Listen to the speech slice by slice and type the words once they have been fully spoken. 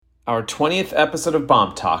Our 20th episode of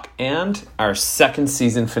Bomb Talk and our second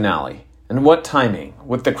season finale. And what timing,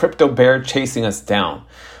 with the crypto bear chasing us down.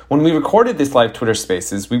 When we recorded this live Twitter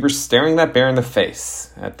Spaces, we were staring that bear in the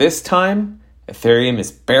face. At this time, Ethereum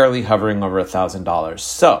is barely hovering over $1,000.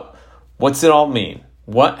 So, what's it all mean?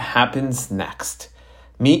 What happens next?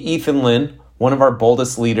 Meet Ethan Lin, one of our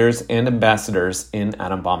boldest leaders and ambassadors in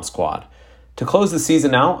Atom Bomb Squad. To close the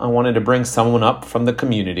season out, I wanted to bring someone up from the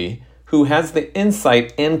community who has the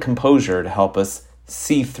insight and composure to help us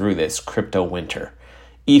see through this crypto winter.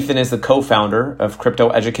 Ethan is the co-founder of Crypto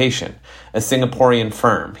Education, a Singaporean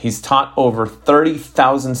firm. He's taught over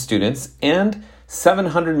 30,000 students and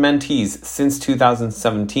 700 mentees since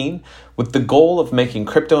 2017 with the goal of making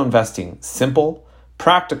crypto investing simple,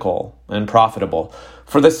 practical, and profitable.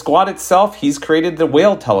 For the squad itself, he's created the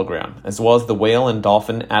Whale Telegram, as well as the Whale and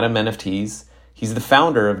Dolphin Atom NFTs. He's the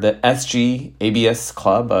founder of the SG ABS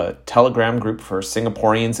Club, a Telegram group for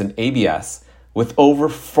Singaporeans and ABS, with over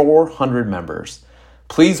 400 members.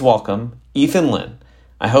 Please welcome Ethan Lin.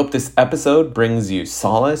 I hope this episode brings you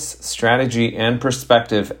solace, strategy, and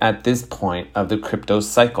perspective at this point of the crypto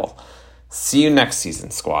cycle. See you next season,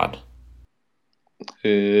 squad.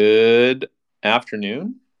 Good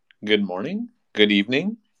afternoon, good morning, good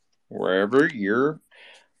evening, wherever you're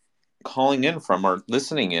calling in from or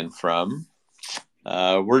listening in from.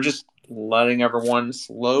 We're just letting everyone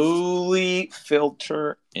slowly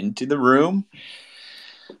filter into the room.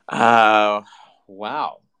 Wow.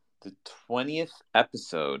 The 20th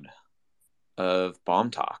episode of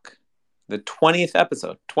Bomb Talk. The 20th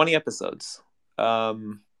episode. 20 episodes.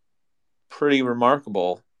 Pretty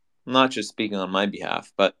remarkable. Not just speaking on my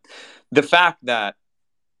behalf, but the fact that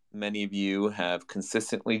many of you have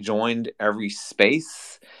consistently joined every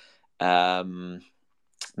space.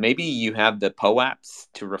 Maybe you have the POAPs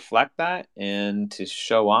to reflect that and to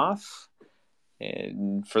show off.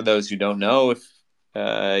 And for those who don't know,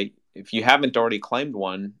 if you haven't already claimed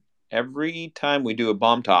one, every time we do a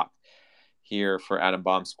Bomb Talk here for Atom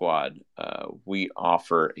Bomb Squad, we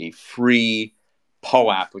offer a free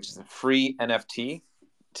POAP, which is a free NFT,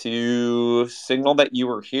 to signal that you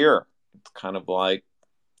were here. It's kind of like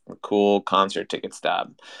a cool concert ticket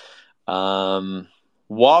stub.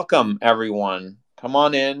 Welcome, everyone. Come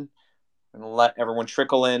on in. I'm going to let everyone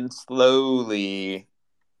trickle in slowly.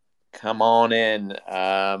 Come on in.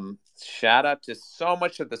 Shout out to so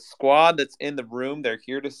much of the squad that's in the room. They're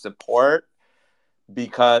here to support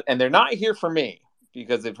and they're not here for me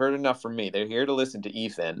because they've heard enough from me. They're here to listen to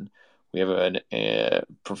Ethan. We have a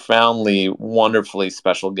profoundly, wonderfully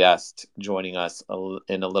special guest joining us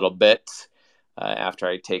in a little bit after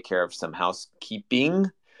I take care of some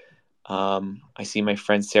housekeeping. I see my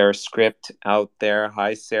friend Sarah Script out there.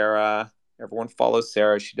 Hi, Sarah. Everyone follows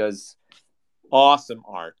Sarah. She does awesome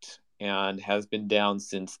art and has been down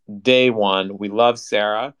since day one. We love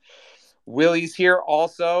Sarah. Willie's here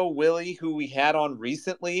also. Willie, who we had on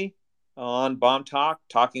recently on Bomb Talk,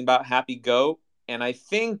 talking about Happy Goat. And I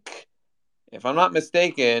think, if I'm not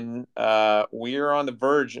mistaken, we are on the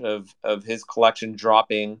verge of his collection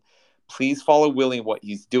dropping. Please follow Willie, what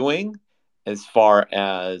he's doing as far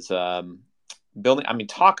as building. I mean,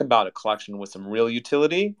 talk about a collection with some real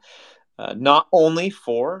utility. Not only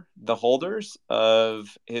for the holders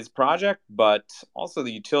of his project, but also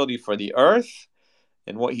the utility for the earth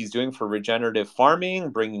and what he's doing for regenerative farming,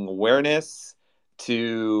 bringing awareness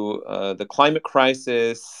to the climate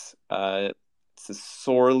crisis. It's a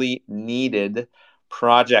sorely needed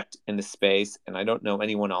project in the space, and I don't know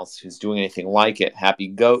anyone else who's doing anything like it. Happy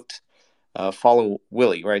Goat. Follow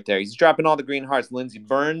Willie right there. He's dropping all the green hearts. Lindsay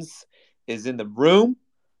Burns is in the room.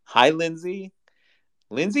 Hi, Lindsay.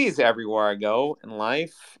 Lindsay is everywhere I go in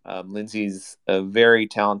life. Lindsay's a very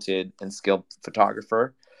talented and skilled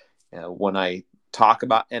photographer. When I talk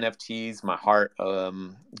about NFTs, my heart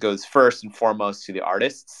goes first and foremost to the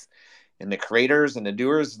artists and the creators and the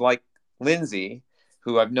doers like Lindsay,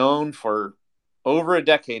 who I've known for over a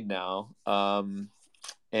decade now.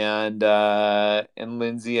 And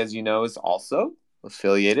Lindsay, as you know, is also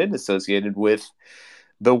associated with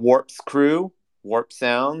the Warps crew. Warp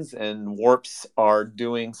Sounds and Warps are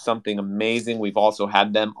doing something amazing. We've also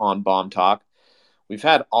had them on Bomb Talk. We've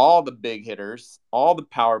had all the big hitters, all the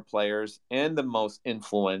power players, and the most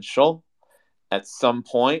influential at some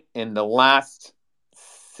point in the last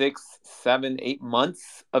 6, 7, 8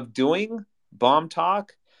 months of doing Bomb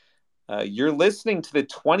Talk. You're listening to the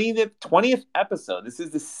 20th episode. This is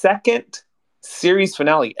the second series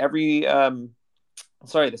finale. The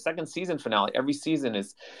second season finale. Every season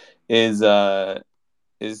is 10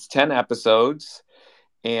 episodes,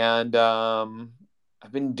 and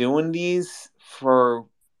I've been doing these for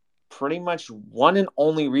pretty much one and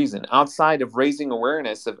only reason outside of raising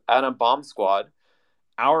awareness of Atom Bomb Squad,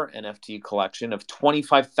 our NFT collection of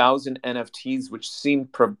 25,000 NFTs, which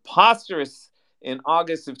seemed preposterous in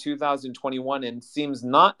August of 2021 and seems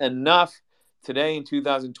not enough today in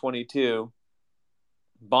 2022.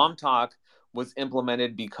 Bomb Talk was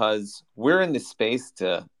implemented because we're in this space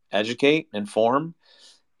to educate, inform,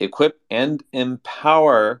 equip, and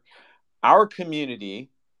empower our community,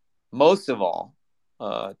 most of all,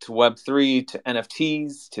 to Web3, to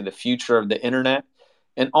NFTs, to the future of the internet,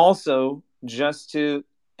 and also just to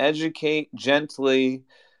educate gently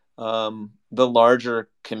the larger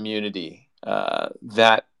community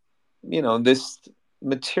that, this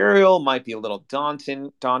material might be a little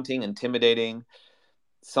daunting, intimidating.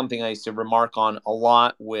 Something I used to remark on a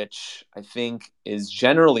lot, which I think is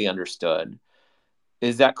generally understood,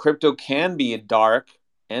 is that crypto can be a dark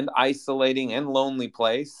and isolating and lonely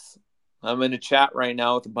place. I'm in a chat right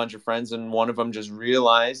now with a bunch of friends, and one of them just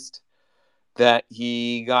realized that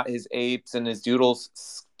he got his apes and his doodles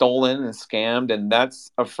stolen and scammed, and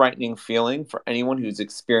that's a frightening feeling for anyone who's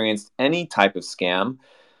experienced any type of scam,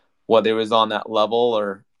 whether it was on that level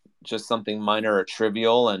or just something minor or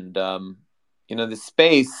trivial. And the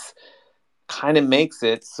space kind of makes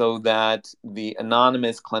it so that the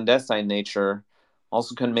anonymous, clandestine nature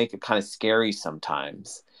also can make it kind of scary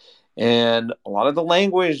sometimes. And a lot of the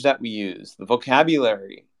language that we use, the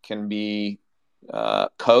vocabulary, can be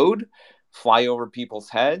code, fly over people's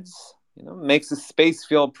heads. Makes the space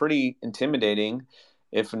feel pretty intimidating,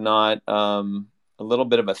 if not a little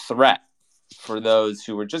bit of a threat for those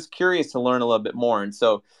who are just curious to learn a little bit more. And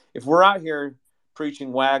so, if we're out here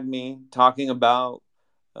preaching WAGMI, talking about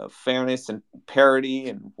fairness and parity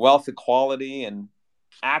and wealth equality and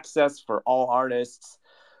access for all artists,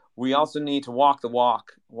 we also need to walk the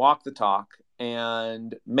walk, walk the talk,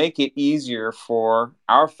 and make it easier for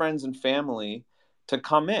our friends and family to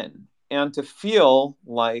come in and to feel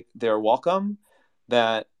like they're welcome,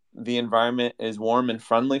 that the environment is warm and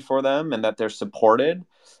friendly for them, and that they're supported,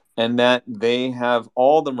 and that they have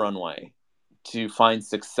all the runway to find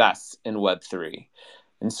success in Web3.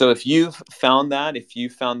 And so if you've found that, if you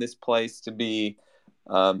found this place to be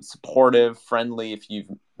supportive, friendly, if you've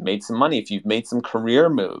made some money, if you've made some career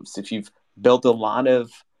moves, if you've built a lot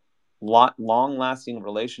of long-lasting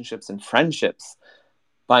relationships and friendships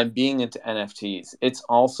by being into NFTs, it's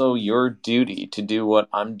also your duty to do what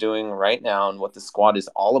I'm doing right now and what the squad is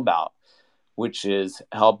all about, which is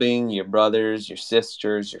helping your brothers, your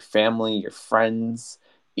sisters, your family, your friends,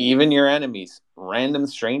 even your enemies, random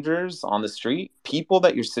strangers on the street, people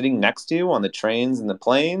that you're sitting next to on the trains and the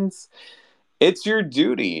planes. It's your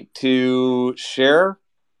duty to share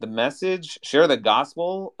the message, share the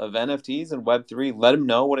gospel of NFTs and Web3. Let them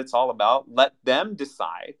know what it's all about. Let them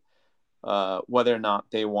decide whether or not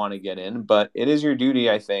they want to get in. But it is your duty,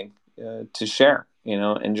 I think, to share,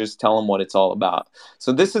 and just tell them what it's all about.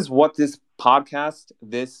 So this is what this podcast,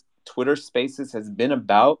 this Twitter Spaces has been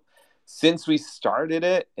about. Since we started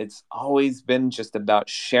it, it's always been just about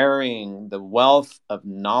sharing the wealth of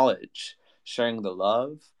knowledge, sharing the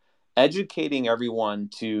love, educating everyone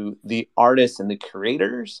to the artists and the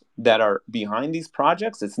creators that are behind these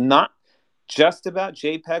projects. It's not just about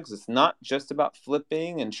JPEGs. It's not just about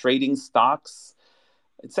flipping and trading stocks.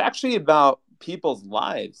 It's actually about people's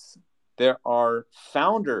lives. There are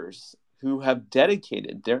founders who have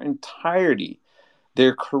dedicated their entirety,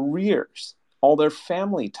 their careers, all their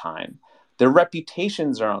family time, their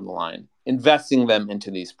reputations are on the line, investing them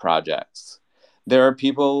into these projects. There are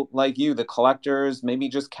people like you, the collectors, maybe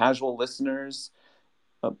just casual listeners,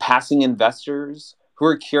 passing investors who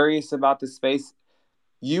are curious about the space.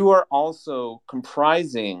 You are also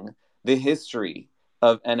comprising the history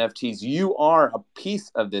of NFTs. You are a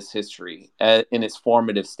piece of this history in its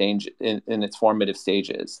formative stage, in its formative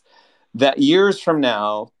stages. That years from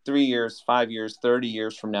now, 3 years, 5 years, 30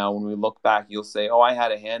 years from now, when we look back, you'll say, oh, I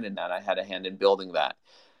had a hand in that. I had a hand in building that.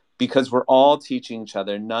 Because we're all teaching each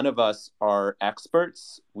other. None of us are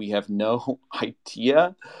experts. We have no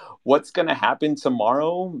idea what's going to happen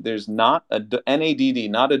tomorrow. There's not a NADD,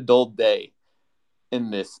 not a dull day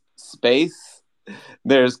in this space.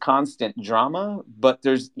 There's constant drama, but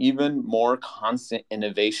there's even more constant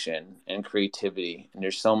innovation and creativity. And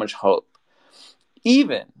there's so much hope.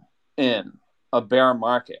 Even in a bear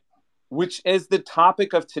market, which is the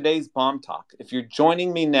topic of today's Bomb Talk. If you're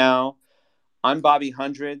joining me now, I'm Bobby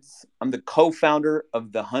Hundreds. I'm the co-founder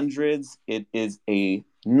of The Hundreds. It is a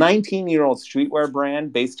 19-year-old streetwear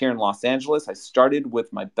brand based here in Los Angeles. I started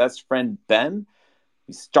with my best friend, Ben.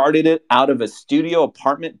 We started it out of a studio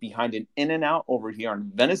apartment behind an In-N-Out over here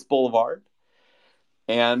on Venice Boulevard.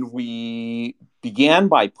 And we began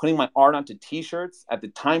by putting my art onto t-shirts. At the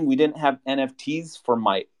time, we didn't have NFTs for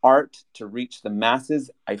my art to reach the masses.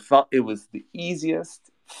 I felt it was the easiest,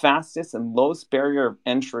 fastest, and lowest barrier of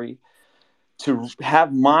entry to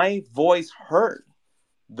have my voice heard.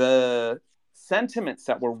 The sentiments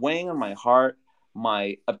that were weighing on my heart,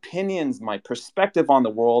 my opinions, my perspective on the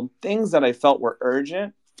world, things that I felt were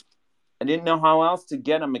urgent. I didn't know how else to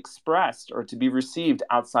get them expressed or to be received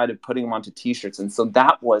outside of putting them onto t-shirts. And so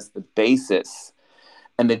that was the basis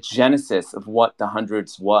and the genesis of what the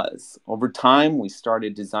Hundreds was. Over time, we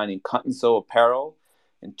started designing cut and sew apparel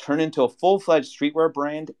and turned into a full-fledged streetwear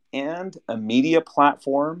brand and a media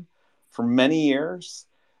platform for many years.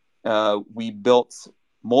 We built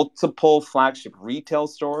multiple flagship retail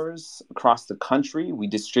stores across the country. We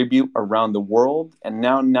distribute around the world. And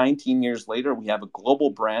now, 19 years later, we have a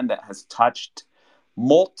global brand that has touched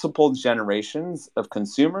multiple generations of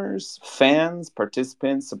consumers, fans,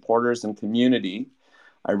 participants, supporters, and community.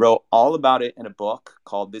 I wrote all about it in a book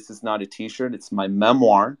called This Is Not a T-Shirt. It's my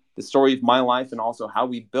memoir, the story of my life, and also how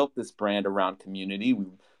we built this brand around community. We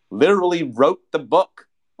literally wrote the book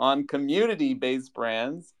on community-based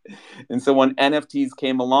brands. And so when NFTs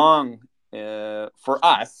came along for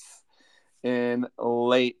us in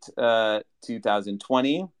late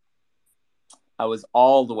 2020, I was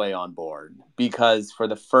all the way on board, because for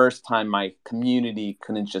the first time, my community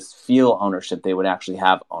couldn't just feel ownership. They would actually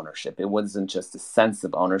have ownership. It wasn't just a sense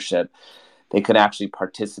of ownership. They could actually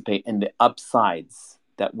participate in the upsides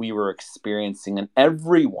that we were experiencing. And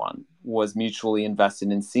everyone was mutually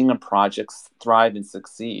invested in seeing a project thrive and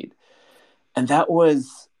succeed. And that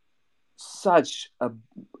was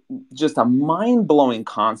just a mind-blowing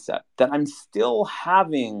concept that I'm still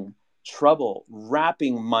having trouble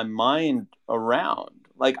wrapping my mind around.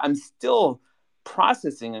 Like, I'm still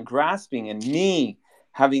processing and grasping, and me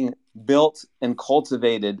having built and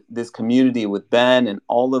cultivated this community with Ben and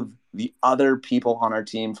all of the other people on our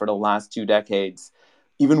team for the last 2 decades,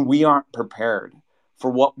 even we aren't prepared for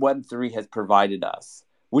what Web3 has provided us,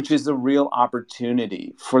 which is a real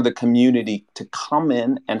opportunity for the community to come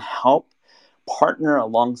in and help partner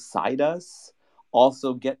alongside us,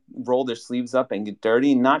 also roll their sleeves up and get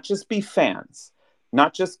dirty, not just be fans,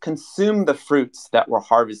 not just consume the fruits that we're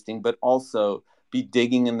harvesting, but also be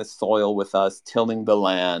digging in the soil with us, tilling the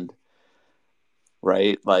land,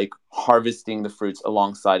 right? Like harvesting the fruits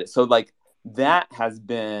alongside it. So like that has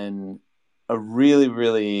been a really,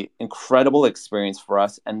 really incredible experience for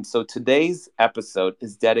us. And so today's episode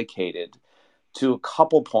is dedicated to a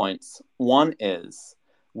couple points. One is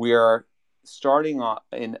we are starting off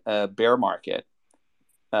in a bear market.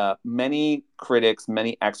 Many critics,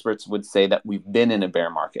 many experts would say that we've been in a bear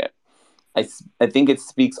market. I think it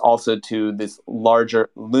speaks also to this larger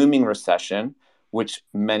looming recession, which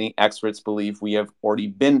many experts believe we have already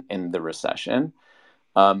been in the recession.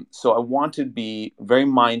 So I want to be very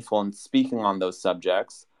mindful in speaking on those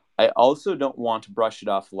subjects. I also don't want to brush it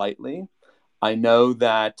off lightly. I know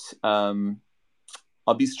that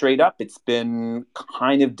I'll be straight up. It's been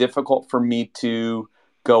kind of difficult for me to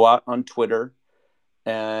go out on Twitter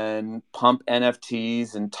and pump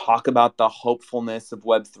NFTs and talk about the hopefulness of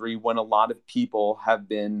Web3 when a lot of people have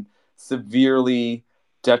been severely,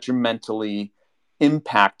 detrimentally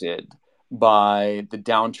impacted by the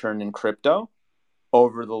downturn in crypto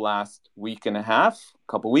over the last week and a half,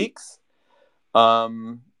 couple weeks.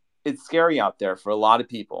 It's scary out there for a lot of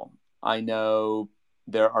people. I know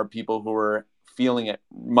there are people who are feeling it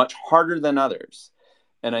much harder than others.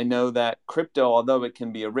 And I know that crypto, although it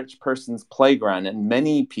can be a rich person's playground, and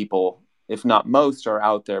many people, if not most, are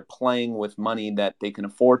out there playing with money that they can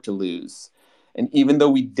afford to lose. And even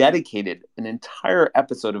though we dedicated an entire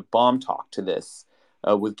episode of Bomb Talk to this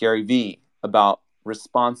with Gary Vee about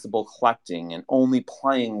responsible collecting and only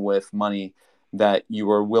playing with money that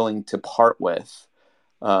you are willing to part with,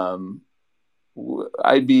 I'd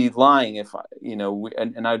be lying if,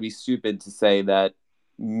 and I'd be stupid to say that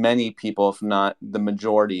many people, if not the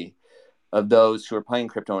majority of those who are playing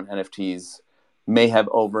crypto and NFTs, may have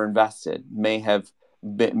overinvested, may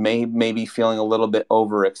be feeling a little bit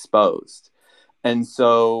overexposed. And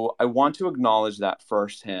so I want to acknowledge that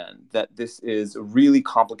firsthand, that this is a really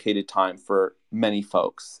complicated time for many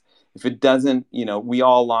folks. If it doesn't, we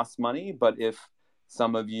all lost money, but if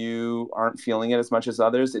some of you aren't feeling it as much as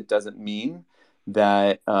others, it doesn't mean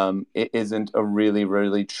that it isn't a really,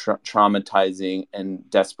 really traumatizing and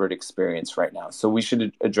desperate experience right now. So we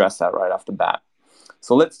should address that right off the bat.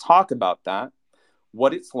 So let's talk about that,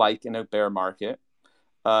 what it's like in a bear market.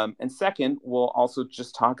 And second, we'll also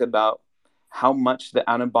just talk about how much the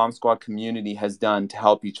Atom Bomb Squad community has done to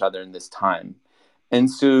help each other in this time.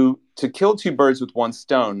 And so to kill two birds with one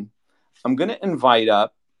stone, I'm going to invite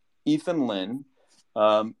up Ethan Lin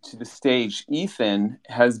to the stage. Ethan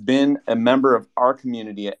has been a member of our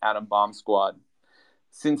community at Atom Bomb Squad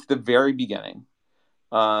since the very beginning.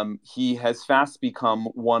 He has fast become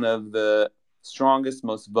one of the strongest,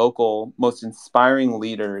 most vocal, most inspiring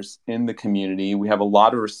leaders in the community. We have a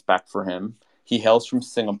lot of respect for him. He hails from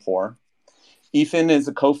Singapore. Ethan is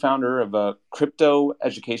a co-founder of a crypto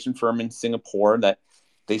education firm in Singapore that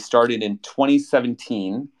they started in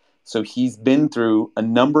 2017. So he's been through a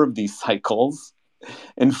number of these cycles.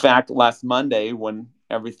 In fact, last Monday, when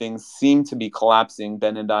everything seemed to be collapsing,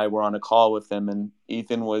 Ben and I were on a call with him, and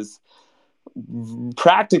Ethan was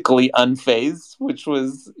practically unfazed, which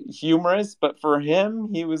was humorous. But for him,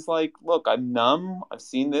 he was like, look, I'm numb. I've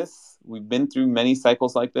seen this. We've been through many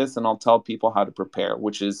cycles like this, and I'll tell people how to prepare,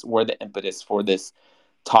 which is where the impetus for this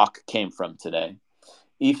talk came from today.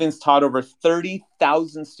 Ethan's taught over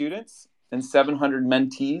 30,000 students and 700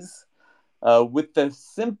 mentees with the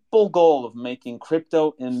simple goal of making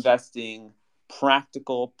crypto investing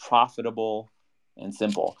practical, profitable, and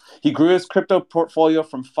simple. He grew his crypto portfolio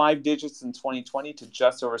from 5 digits in 2020 to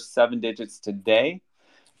just over 7 digits today.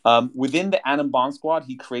 Within the Atom Bomb Squad,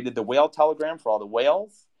 he created the whale telegram for all the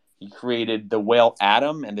whales. He created the whale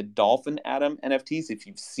Atom and the dolphin Atom NFTs. If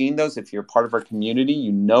you've seen those, if you're part of our community,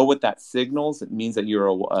 you know what that signals. It means that you're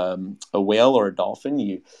a whale or a dolphin.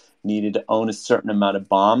 You needed to own a certain amount of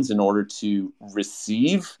bombs in order to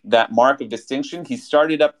receive that mark of distinction. He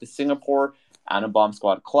started up the Singapore Atom Bomb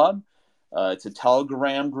Squad Club. It's a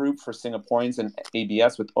Telegram group for Singaporeans and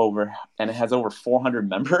ABS and it has over 400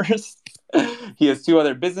 members. He has 2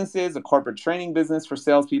 other businesses, a corporate training business for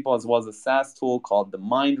salespeople, as well as a SaaS tool called the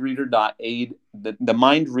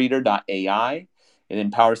MindReader.ai. It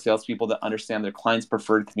empowers salespeople to understand their clients'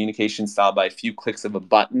 preferred communication style by a few clicks of a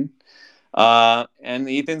button. And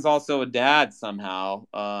Ethan's also a dad somehow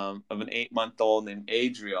of an 8-month-old named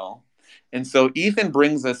Adriel. And so Ethan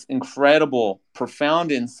brings us incredible,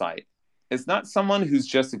 profound insight. It's not someone who's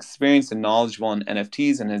just experienced and knowledgeable in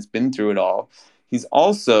NFTs and has been through it all. He's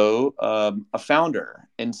also a founder.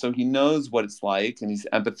 And so he knows what it's like, and he's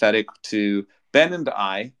empathetic to Ben and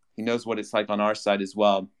I. He knows what it's like on our side as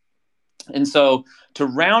well. And so to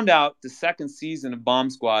round out the second season of Bomb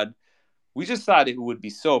Squad, we just thought it would be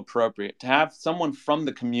so appropriate to have someone from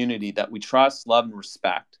the community that we trust, love, and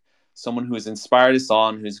respect. Someone who has inspired us all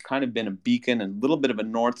and who's kind of been a beacon and a little bit of a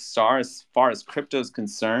North Star as far as crypto is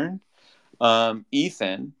concerned.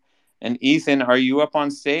 Ethan. And Ethan, are you up on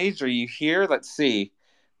stage? Are you here? Let's see.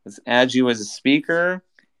 Let's add you as a speaker.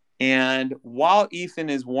 And while Ethan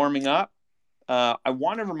is warming up, I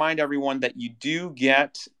want to remind everyone that you do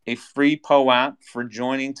get a free POAP for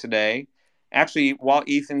joining today. Actually, while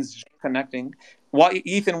Ethan's connecting,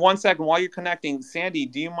 Ethan, 1 second, while you're connecting, Sandy,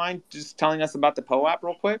 do you mind just telling us about the POAP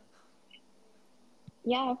real quick?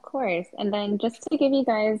 Yeah, of course. And then just to give you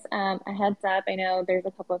guys a heads up, I know there's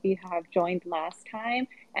a couple of you who have joined last time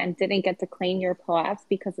and didn't get to claim your POAPs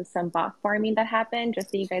because of some bot farming that happened. Just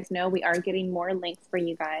so you guys know, we are getting more links for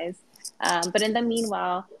you guys. But in the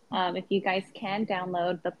meanwhile, if you guys can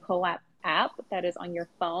download the POAP app that is on your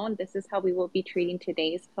phone, this is how we will be treating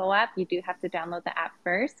today's POAP. You do have to download the app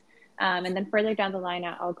first. And then further down the line,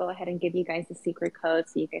 I'll go ahead and give you guys the secret code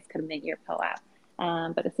so you guys can mint your POAP.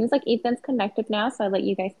 But it seems like Ethan's connected now, so I'll let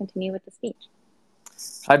you guys continue with the speech.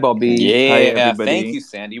 Hi, Bobby. Hi, Yeah, everybody. thank you,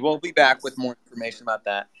 Sandy. We'll be back with more information about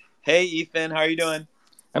that. Hey, Ethan, how are you doing?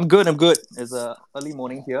 I'm good. It's a early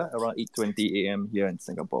morning here, around 8:20 a.m. here in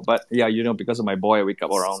Singapore. But yeah, because of my boy, I wake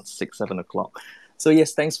up around 6, 7 o'clock. So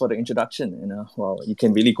yes, thanks for the introduction. Well, you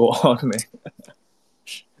can really go on, man.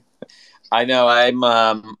 I know.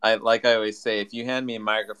 Like I always say, if you hand me a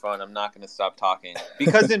microphone, I'm not going to stop talking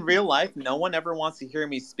because in real life, no one ever wants to hear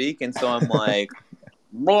me speak, and so I'm like,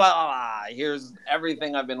 blah, here's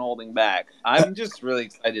everything I've been holding back. I'm just really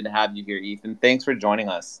excited to have you here, Ethan. Thanks for joining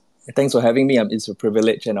us. Thanks for having me. It's a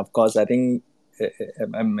privilege, and of course, I think.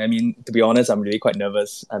 I mean, to be honest, I'm really quite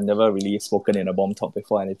nervous. I've never really spoken in a bomb talk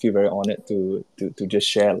before, and I feel very honored to just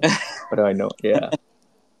share what I know. Yeah.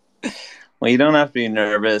 Well, you don't have to be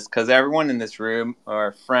nervous because everyone in this room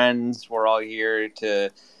are friends. We're all here to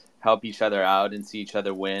help each other out and see each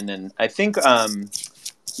other win. And I think, I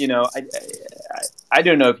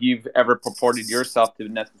don't know if you've ever purported yourself to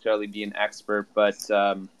necessarily be an expert, but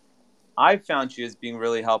I've found you as being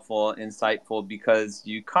really helpful, insightful, because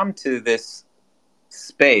you come to this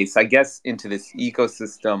space, I guess, into this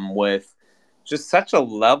ecosystem with just such a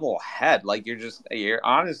level head. Like you're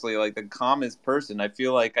honestly like the calmest person. I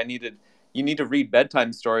feel like you need to read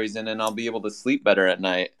bedtime stories and then I'll be able to sleep better at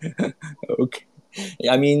night. Okay.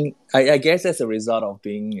 I mean, I guess that's a result of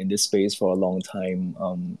being in this space for a long time.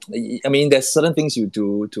 I mean, there's certain things you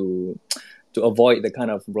do to avoid the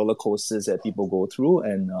kind of roller coasters that people go through,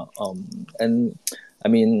 and I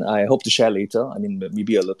mean, I hope to share later. I mean,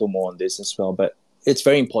 maybe a little more on this as well, but. It's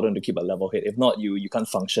very important to keep a level head. If not, you can't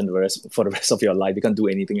function for the rest of your life. You can't do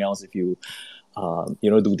anything else if you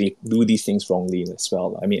do these things wrongly as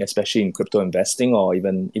well. I mean, especially in crypto investing or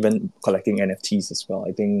even collecting NFTs as well.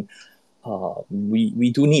 I think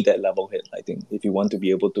we do need that level head. I think if you want to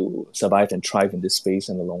be able to survive and thrive in this space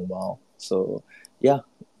in the long while. So yeah,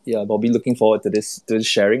 Bobby, looking forward to this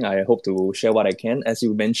sharing. I hope to share what I can. As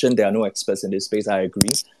you mentioned, there are no experts in this space. I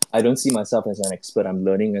agree. I don't see myself as an expert. I'm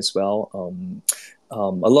learning as well.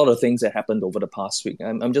 A lot of things that happened over the past week.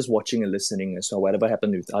 I'm just watching and listening as well. Whatever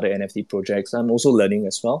happened with other NFT projects, I'm also learning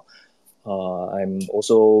as well. I'm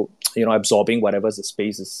also absorbing whatever the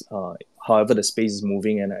space is, however the space is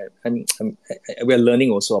moving, and we're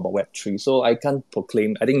learning also about Web3. So I can't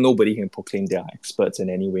proclaim. I think nobody can proclaim they are experts in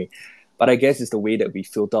any way, but I guess it's the way that we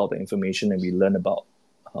filter out the information and we learn about.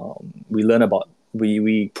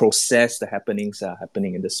 We process the happenings that are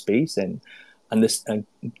happening in the space and understand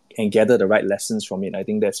and gather the right lessons from it. I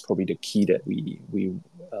think that's probably the key that we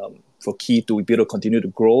for key to be able to continue to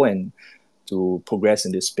grow and to progress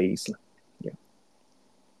in this space.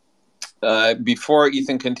 Before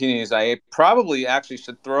Ethan continues, I probably actually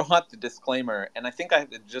should throw out the disclaimer, and I think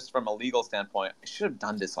just from a legal standpoint, I should have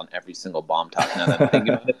done this on every single Bomb Talk. Now that I'm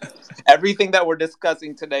thinking about it, everything that we're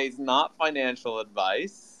discussing today is not financial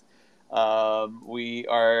advice. We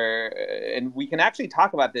are, and we can actually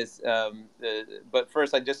talk about this. But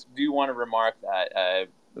first, I just do want to remark that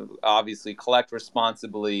obviously collect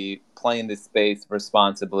responsibly, play in this space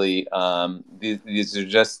responsibly. These are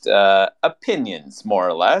just opinions, more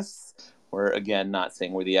or less. We're, again, not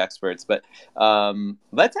saying we're the experts, but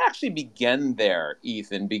let's actually begin there,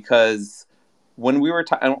 Ethan, because when we were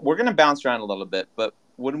we're going to bounce around a little bit, but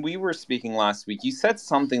when we were speaking last week, you said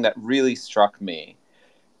something that really struck me.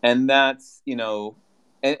 And that's, and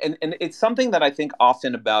it's something that I think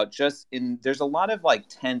often about there's a lot of like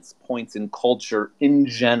tense points in culture in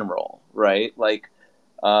general, right? Like,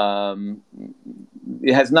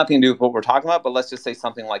 it has nothing to do with what we're talking about, but let's just say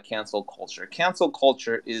something like cancel culture. Cancel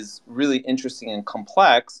culture is really interesting and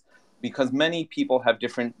complex because many people have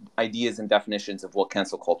different ideas and definitions of what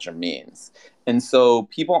cancel culture means. And so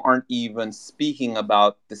people aren't even speaking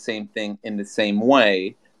about the same thing in the same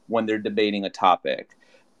way when they're debating a topic.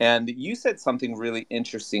 And you said something really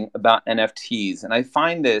interesting about NFTs. And I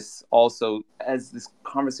find this also, as this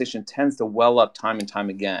conversation tends to well up time and time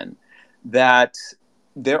again, that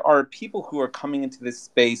there are people who are coming into this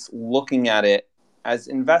space looking at it as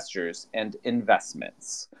investors and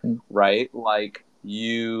investments, right? Like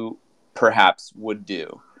you perhaps would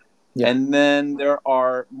do. Yeah. And then there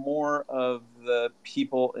are more of the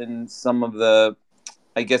people in some of the,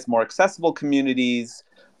 I guess, more accessible communities.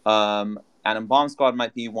 Atom Bomb Squad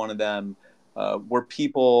might be one of them, where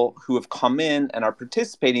people who have come in and are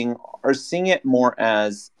participating are seeing it more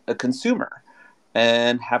as a consumer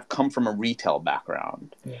and have come from a retail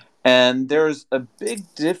background. Yeah. And there's a big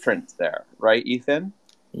difference there, right, Ethan?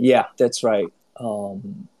 Yeah, that's right.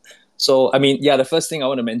 So, I mean, yeah, the first thing I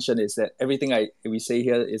want to mention is that everything we say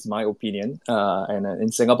here is my opinion. And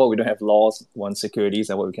in Singapore, we don't have laws on securities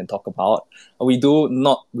and what we can talk about. We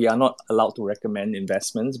are not allowed to recommend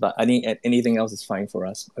investments, but I think anything else is fine for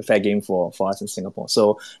us, a fair game for us in Singapore.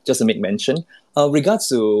 So just to make mention, regards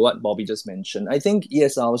to what Bobby just mentioned, I think,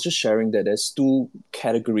 yes, I was just sharing that there's two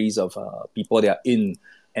categories of people that are in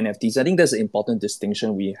NFTs. I think there's an important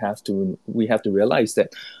distinction we have to realize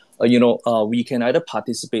that we can either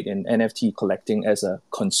participate in NFT collecting as a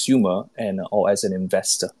consumer or as an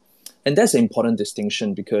investor. And that's an important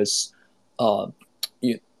distinction because, for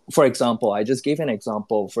example, I just gave an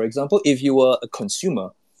example. For example, if you were a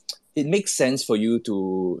consumer, it makes sense for you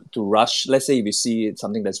to rush. Let's say if you see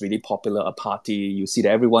something that's really popular, a party, you see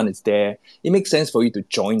that everyone is there, it makes sense for you to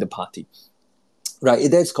join the party.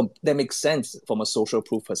 Right, that makes sense from a social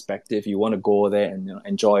proof perspective. You want to go there and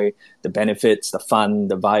enjoy the benefits, the fun,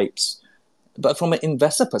 the vibes. But from an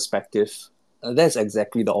investor perspective, that's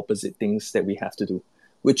exactly the opposite things that we have to do,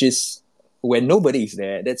 which is when nobody is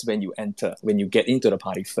there, that's when you enter, when you get into the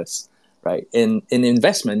party first, right? In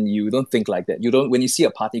investment, you don't think like that. When you see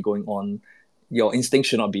a party going on, your instinct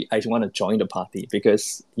should not be, I want to join the party,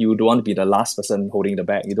 because you don't want to be the last person holding the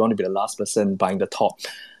bag. You don't want to be the last person buying the top.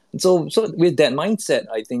 So with that mindset,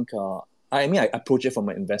 I think, I approach it from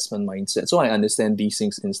an investment mindset. So I understand these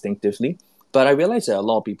things instinctively, but I realize that a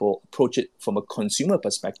lot of people approach it from a consumer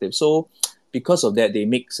perspective. So because of that, they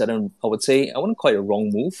make certain, I would say, I wouldn't call it a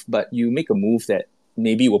wrong move, but you make a move that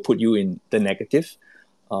maybe will put you in the negative,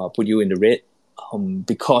 put you in the red,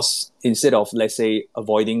 because instead of, let's say,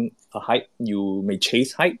 avoiding a hype, you may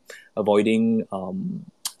chase hype, avoiding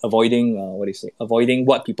avoiding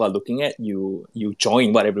what people are looking at, you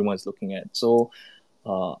join what everyone's looking at. So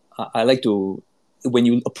I like to, when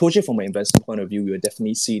you approach it from an investment point of view, you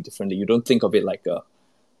definitely see it differently. You don't think of it like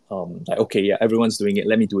okay, yeah, everyone's doing it,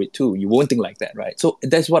 let me do it too. You won't think like that, right? So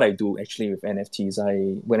that's what I do actually with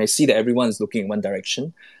NFTs. When I see that everyone's looking in one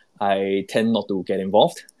direction, I tend not to get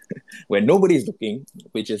involved. When nobody's looking,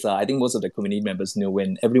 which is I think most of the community members knew,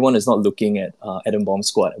 when everyone is not looking at Atom Bomb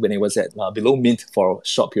Squad, when it was at below mint for a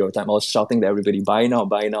short period of time, I was shouting to everybody, buy now,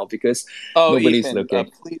 because nobody's Ethan,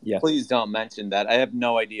 looking. Please don't mention that. I have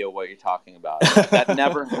no idea what you're talking about. That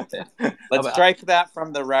never happened. Let's strike that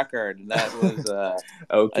from the record. That was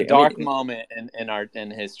a dark moment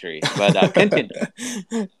in history. But continue.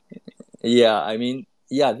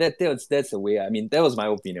 Yeah, that's the way. That was my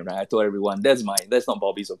opinion, right? I told everyone that's not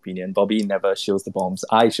Bobby's opinion. Bobby never shows the bombs.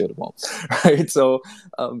 I show the bombs, right? So,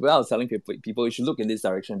 I was telling people you should look in this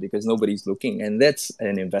direction because nobody's looking, and that's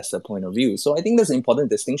an investor point of view. So I think there's an important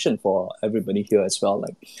distinction for everybody here as well.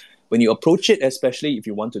 Like when you approach it, especially if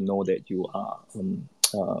you want to know that you are,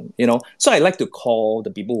 So I like to call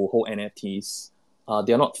the people who hold NFTs.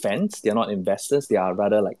 They are not fans. They are not investors. They are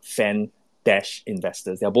rather like fan dash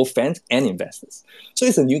investors. They are both fans and investors. So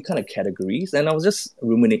it's a new kind of categories. And I was just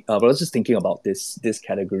I was just thinking about this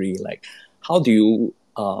category. Like, how do you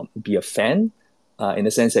be a fan in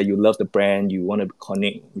the sense that you love the brand, you want to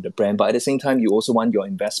connect with the brand, but at the same time, you also want your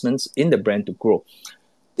investments in the brand to grow.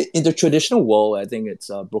 In the traditional world, I think it's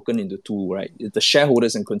broken into two, right? The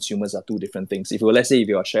shareholders and consumers are two different things. Let's say if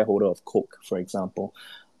you're a shareholder of Coke, for example,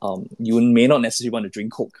 you may not necessarily want to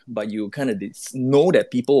drink Coke, but you kind of know that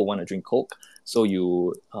people will want to drink Coke. So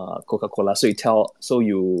you, Coca-Cola,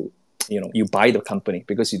 you buy the company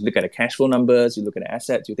because you look at the cash flow numbers, you look at the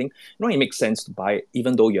assets, you think, it makes sense to buy it,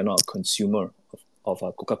 even though you're not a consumer of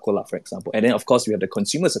Coca-Cola, for example. And then, of course, we have the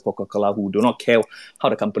consumers of Coca-Cola who do not care how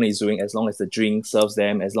the company is doing as long as the drink serves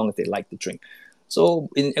them, as long as they like the drink. So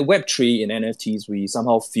in Web3, in NFTs, we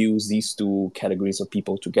somehow fuse these two categories of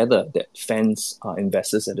people together, that fans are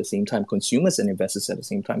investors at the same time, consumers and investors at the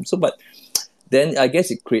same time. So, but then I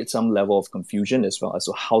guess it creates some level of confusion as well as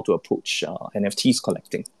to how to approach NFTs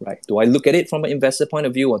collecting, right? Do I look at it from an investor point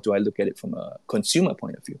of view or do I look at it from a consumer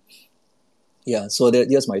point of view? Yeah, so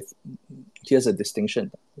here's a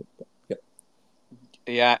distinction.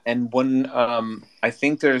 Yeah, and when I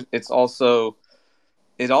think it also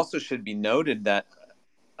should be noted that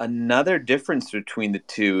another difference between the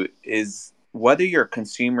two is whether you're a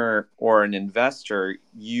consumer or an investor,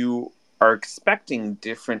 you are expecting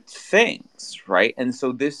different things, right? And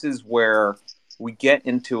so this is where we get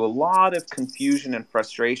into a lot of confusion and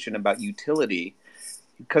frustration about utility,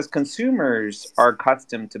 because consumers are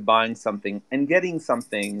accustomed to buying something and getting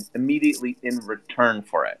something immediately in return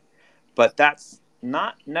for it. But that's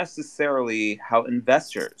not necessarily how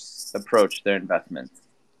investors approach their investments.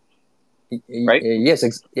 Right? Yes,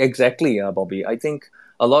 exactly, Bobby. I think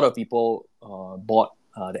a lot of people bought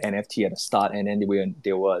the NFT at the start, and then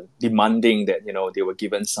they were demanding that they were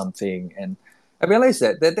given something. And I realized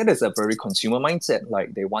that is a very consumer mindset.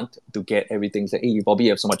 Like they want to get everything. Say, hey, Bobby, you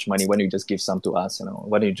have so much money. Why don't you just give some to us?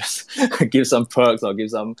 Why don't you just give some perks or give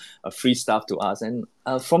some free stuff to us? And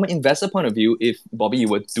from an investor point of view, if Bobby you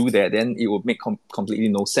would do that, then it would make completely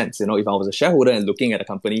no sense. If I was a shareholder and looking at a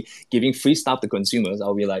company giving free stuff to consumers,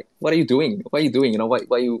 I'll be like, what are you doing? What are you doing? Why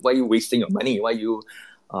are you wasting your money? Why are you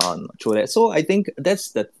throw that? So I think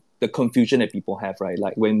that's the confusion that people have, right?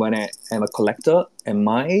 Like when I am a collector, am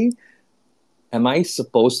I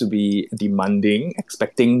supposed to be demanding,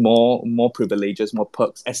 expecting more privileges, more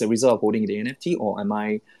perks as a result of holding the NFT, or am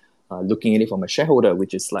I looking at it from a shareholder,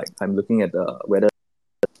 which is like I'm looking at whether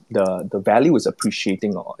the value is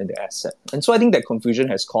appreciating in the asset? And so I think that confusion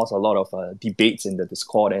has caused a lot of debates in the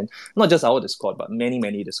Discord, and not just our Discord, but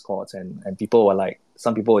many Discords, and people were like,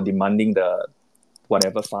 some people were demanding the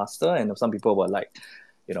whatever faster, and some people were like,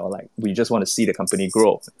 we just want to see the company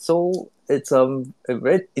grow. So it's an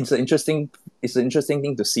interesting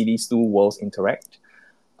thing to see these two worlds interact.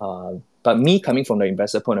 But me coming from the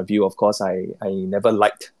investor point of view, of course, I never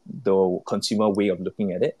liked the consumer way of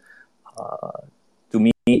looking at it. To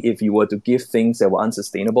me, if you were to give things that were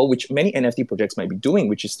unsustainable, which many NFT projects might be doing,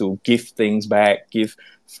 which is to give things back, give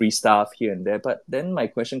free stuff here and there. But then my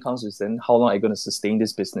question comes is then how long are you going to sustain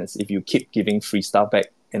this business if you keep giving free stuff back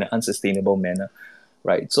in an unsustainable manner?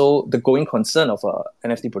 Right. So the going concern of a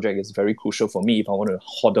NFT project is very crucial for me if I want to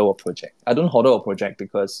hodl a project. I don't hodl a project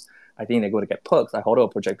because I think they're going to get perks. I halted a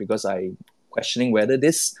project because I'm questioning whether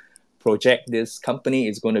this project, this company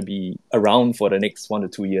is going to be around for the next 1 to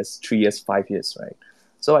 2 years, 3 years, 5 years, right?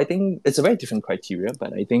 So I think it's a very different criteria,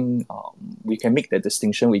 but I think we can make that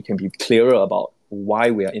distinction. We can be clearer about why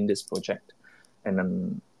we are in this project,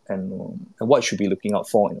 and what should be looking out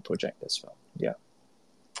for in a project as well. Yeah.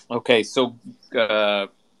 Okay, so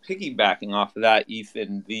piggybacking off of that,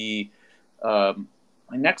 Ethan,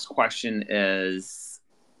 my next question is,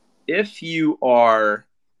 if you are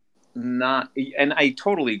not, and I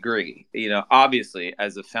totally agree, obviously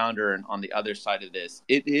as a founder and on the other side of this,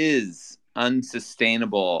 it is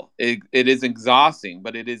unsustainable. It is exhausting,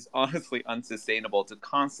 but it is honestly unsustainable to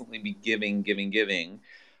constantly be giving,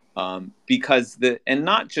 because and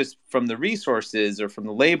not just from the resources or from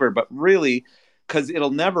the labor, but really because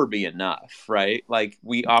it'll never be enough, right? Like,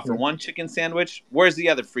 we offer one chicken sandwich, where's the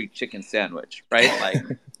other free chicken sandwich, right?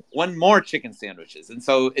 Like, one more chicken sandwiches. And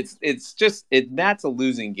so it's just that's a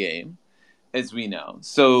losing game, as we know.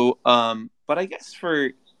 So but I guess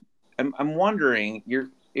I'm wondering,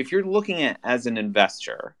 if you're looking at as an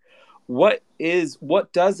investor, what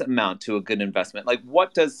does amount to a good investment? Like,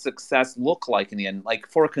 what does success look like in the end? Like,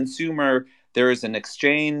 for a consumer, there is an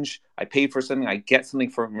exchange. I pay for something, I get something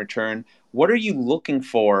for in return. What are you looking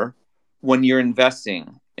for when you're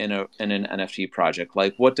investing in an NFT project?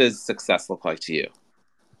 Like, what does success look like to you?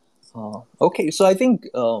 Okay, so I think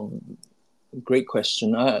great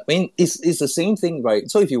question. I mean, it's the same thing, right?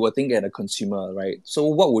 So if you were thinking at a consumer, right? So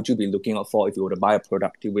what would you be looking out for if you were to buy a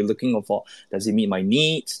product? You were looking out for, does it meet my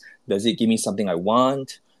needs? Does it give me something I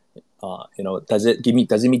want? Does it give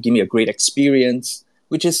me a great experience?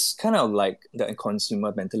 Which is kind of like the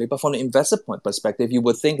consumer mentality. But from the investor point perspective, you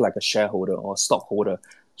would think like a shareholder or stockholder.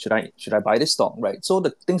 Should I buy this stock, right? So the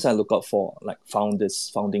things I look out for, like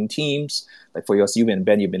founding teams, like for you and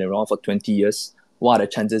Ben, you've been around for 20 years. What are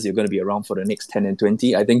the chances you're going to be around for the next 10 and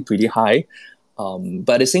 20? I think pretty high. But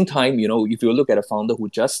at the same time, if you look at a founder who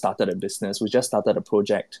just started a business, who just started a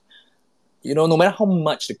project, no matter how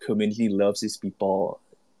much the community loves these people,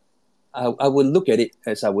 I would look at it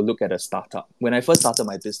as I would look at a startup. When I first started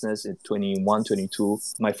my business in 21, 22,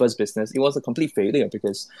 my first business, it was a complete failure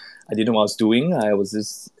because I didn't know what I was doing. I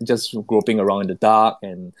was just groping around in the dark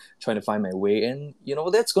and trying to find my way. And,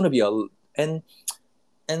 that's going to be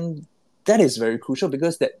and that is very crucial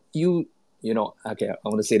because that okay, I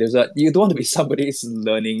want to say this, that you don't want to be somebody's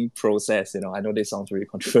learning process. I know this sounds really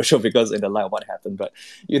controversial because in the light of what happened, but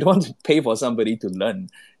you don't want to pay for somebody to learn.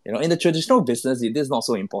 In the traditional business, it is not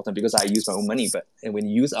so important because I use my own money. But when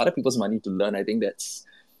you use other people's money to learn, I think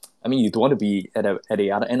you don't want to be at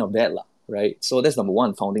the other end of that, right? So that's number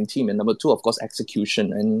one, founding team. And number two, of course,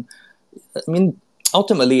 execution. And I mean,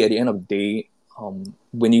 ultimately, at the end of the day,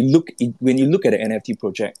 when you look at an NFT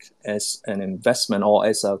project as an investment or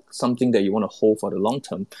as something that you want to hold for the long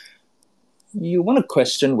term, you want to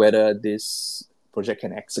question whether this project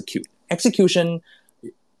can execute. Execution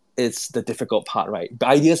is the difficult part, right? The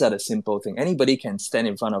ideas are the simple thing. Anybody can stand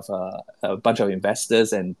in front of a bunch of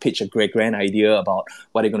investors and pitch a grand idea about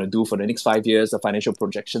what they're going to do for the next 5 years, the financial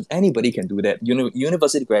projections. Anybody can do that.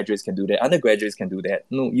 University graduates can do that. Undergraduates can do that.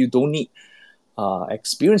 No, you don't need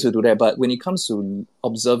experience to do that. But when it comes to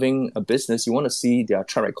observing a business, you want to see their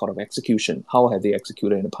track record of execution. How have they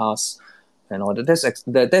executed in the past? And all that. That's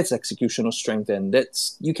executional strength, and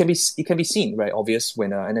it can be seen, right? Obvious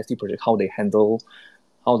when an NFT project, how they handle,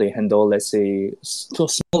 let's say, small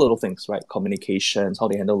little things, right? Communications, how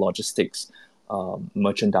they handle logistics,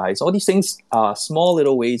 merchandise. All these things are small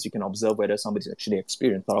little ways you can observe whether somebody's actually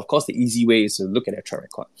experienced. But of course, the easy way is to look at their track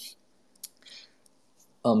record.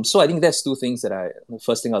 So I think that's two things that the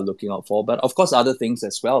first thing I'm looking out for. But of course, other things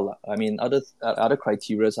as well. I mean, other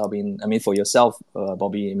criteria. For yourself,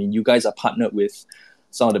 Bobby. I mean, you guys are partnered with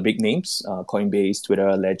some of the big names, Coinbase,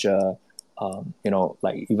 Twitter, Ledger.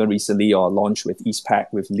 Like even recently, your launch with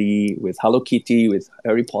Eastpak, with Lee, with Hello Kitty, with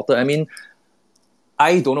Harry Potter. I mean,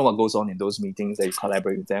 I don't know what goes on in those meetings that you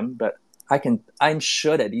collaborate with them, but I'm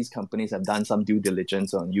sure that these companies have done some due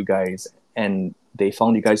diligence on you guys and they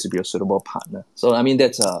found you guys to be a suitable partner. So, I mean,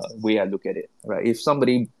 that's a way I look at it, right? If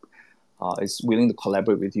somebody is willing to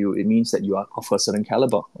collaborate with you, it means that you are of a certain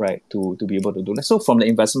caliber, right? To be able to do that. So from the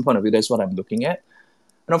investment point of view, that's what I'm looking at.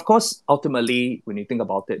 And of course, ultimately, when you think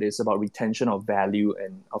about it, it's about retention of value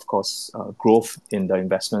and, of course, growth in the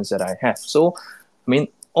investments that I have. So, I mean,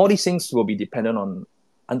 all these things will be dependent on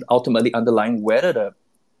ultimately underlying whether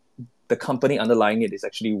the company underlying it is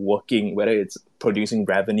actually working, whether it's producing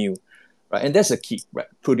revenue, right? And that's the key, right?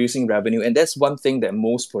 Producing revenue. And that's one thing that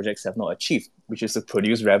most projects have not achieved, which is to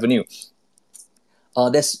produce revenue.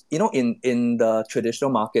 There's, in the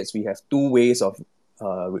traditional markets, we have two ways of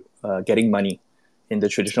getting money in the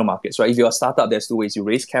traditional markets, right? If you're a startup, there's two ways: you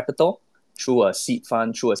raise capital through a seed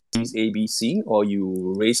fund, through a Series A, B, C, or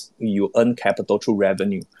you earn capital through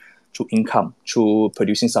revenue, through income, through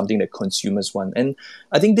producing something that consumers want. And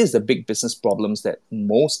I think this is the big business problems that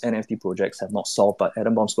most NFT projects have not solved, but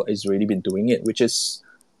Atom Bomb Squad has really been doing it, which is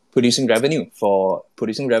producing revenue.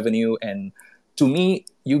 And to me,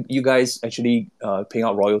 you guys actually paying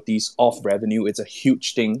out royalties off revenue, it's a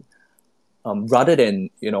huge thing. Rather than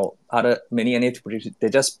other many NFT projects, they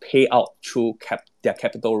just pay out through their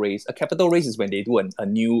capital raise. A capital raise is when they do a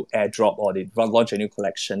new airdrop or they launch a new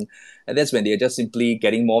collection, and that's when they're just simply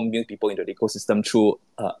getting more new people into the ecosystem through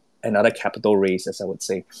another capital raise, as I would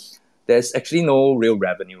say. There's actually no real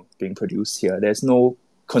revenue being produced here. There's no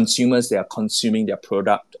consumers that are consuming their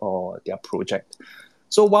product or their project.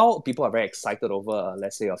 So while people are very excited over,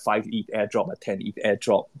 let's say, a 5 ETH airdrop, a 10 ETH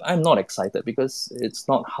airdrop, I'm not excited because it's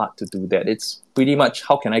not hard to do that. It's pretty much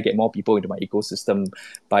how can I get more people into my ecosystem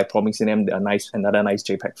by promising them another nice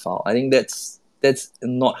JPEG file. I think that's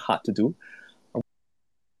not hard to do.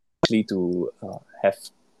 Actually, to have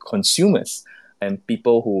consumers and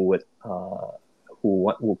people who would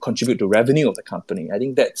who contribute to revenue of the company. I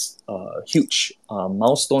think that's a huge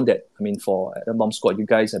milestone that, for Atom Bomb Squad, you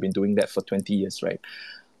guys have been doing that for 20 years, right?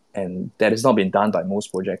 And that has not been done by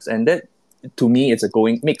most projects. And that, to me,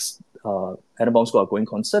 makes Atom Bomb Squad a going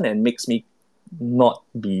concern and makes me not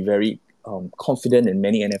be very confident in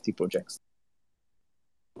many NFT projects.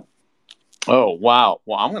 Oh, wow.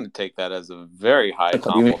 Well, I'm going to take that as a very high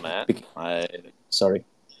compliment. Sorry.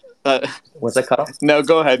 Was that cut off? No,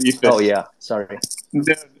 go ahead, Ethan. Oh, yeah. Sorry.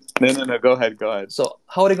 No. Go ahead. So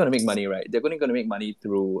how are they going to make money, right? They're going to make money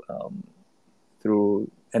through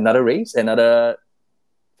another raise, another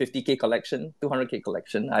 50K collection, 200K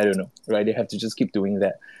collection. I don't know, right? They have to just keep doing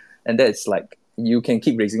that. And that's like, you can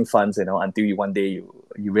keep raising funds, until one day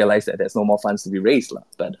you realize that there's no more funds to be raised.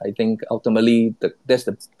 But I think ultimately that's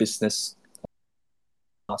the business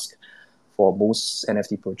ask for most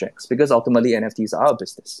NFT projects, because ultimately NFTs are a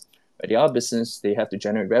business. Right? They are a business. They have to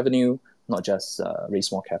generate revenue, not just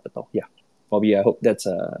raise more capital. Yeah, Bobby, I hope that's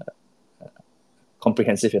a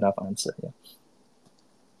comprehensive enough answer.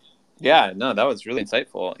 Yeah, no, that was really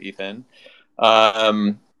insightful, Ethan.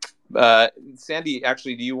 Sandy,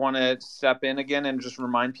 actually, do you want to step in again and just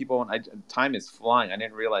remind people? Time is flying. I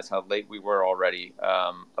didn't realize how late we were already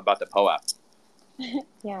about the POAP.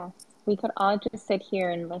 Yeah, we could all just sit here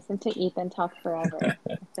and listen to Ethan talk forever.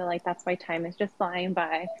 I feel like that's why time is just flying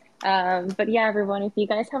by. But yeah, everyone, if you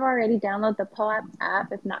guys have already downloaded the POAP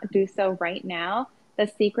app, if not, do so right now. The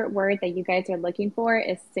secret word that you guys are looking for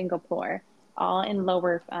is Singapore, all in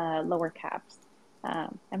lower caps.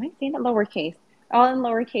 Am I saying that lowercase? All in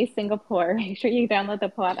lowercase Singapore. Make sure you download the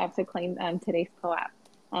POAP app to claim today's POAP.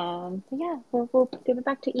 So yeah, we'll give it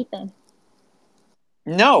back to Ethan.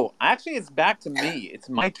 No, actually, it's back to me. It's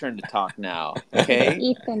my turn to talk now.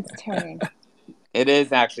 Okay. Ethan's turn. It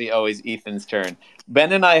is actually always Ethan's turn.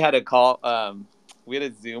 Ben and I had a call. We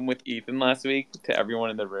had a Zoom with Ethan last week to everyone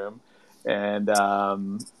in the room, and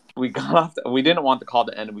we got off. We didn't want the call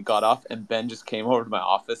to end. We got off, and Ben just came over to my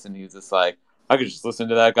office, and he was just like, "I could just listen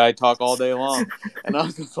to that guy talk all day long." And I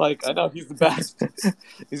was just like, "I know, he's the best."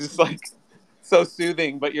 He's just like so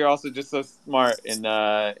soothing, but you're also just so smart, and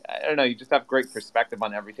I don't know, you just have great perspective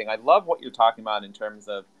on everything. I love what you're talking about in terms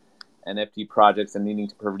of NFT projects and needing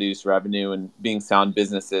to produce revenue and being sound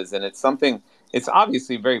businesses. And it's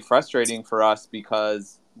obviously very frustrating for us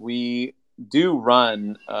because we do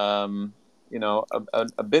run,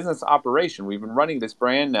 a business operation. We've been running this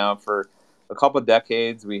brand now for a couple of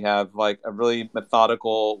decades. We have like a really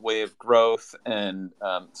methodical way of growth and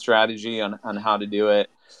strategy on how to do it.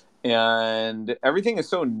 And everything is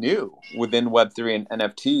so new within Web3 and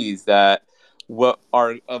NFTs that what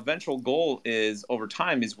our eventual goal is over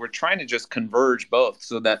time is we're trying to just converge both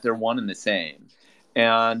so that they're one and the same.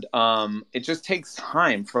 And it just takes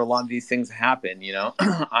time for a lot of these things to happen.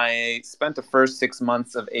 I spent the first 6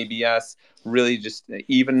 months of ABS really just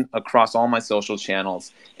even across all my social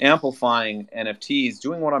channels, amplifying NFTs,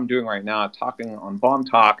 doing what I'm doing right now, talking on Bomb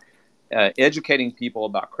Talk, educating people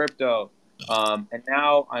about crypto. And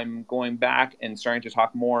now I'm going back and starting to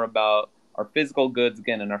talk more about our physical goods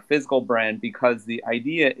again and our physical brand, because the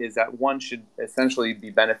idea is that one should essentially be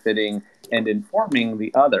benefiting and informing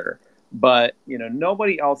the other. But,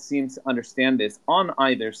 nobody else seems to understand this on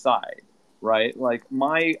either side, right? Like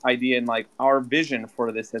my idea and like our vision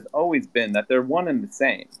for this has always been that they're one and the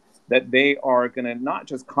same, that they are going to not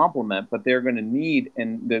just complement, but they're going to need,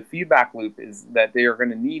 and the feedback loop is that they are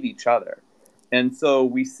going to need each other. And so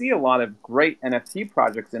we see a lot of great NFT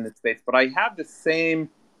projects in this space, but I have the same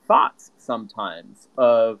thoughts sometimes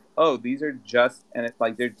of, oh, these are just, and it's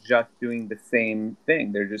like they're just doing the same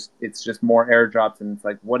thing. It's just more airdrops, and it's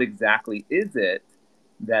like, what exactly is it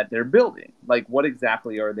that they're building? Like, what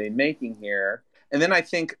exactly are they making here? And then I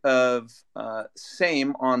think of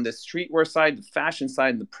same on the streetwear side, the fashion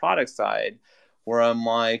side, and the product side, where I'm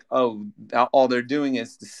like, oh, all they're doing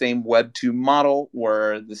is the same Web2 model,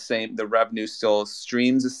 where the revenue still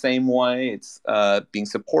streams the same way. It's being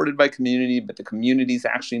supported by community, but the community is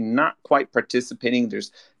actually not quite participating.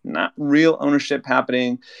 There's not real ownership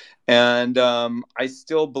happening. And I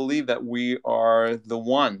still believe that we are the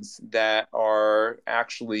ones that are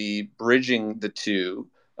actually bridging the two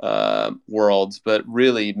worlds, but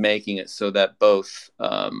really making it so that both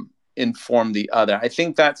inform the other. I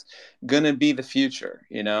think that's going to be the future,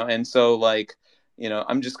 And so, like,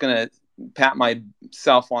 I'm just going to pat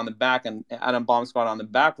myself on the back and Adam Bomb Squad on the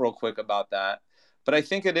back real quick about that. But I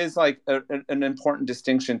think it is like an important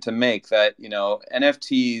distinction to make that,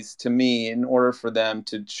 NFTs, to me, in order for them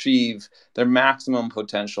to achieve their maximum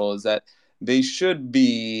potential, is that they should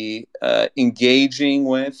be engaging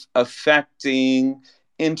with, affecting,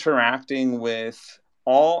 interacting with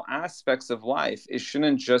all aspects of life. It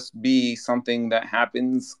shouldn't just be something that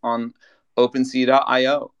happens on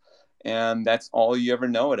OpenSea.io and that's all you ever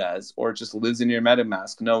know it as, or it just lives in your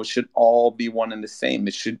MetaMask. No, it should all be one and the same.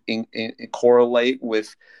 It should correlate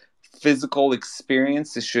with physical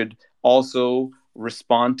experience. It should also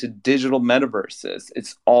respond to digital metaverses.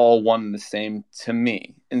 It's all one and the same to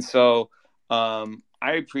me. And so I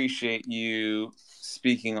appreciate you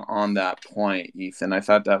speaking on that point, Ethan. I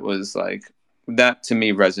thought that was that to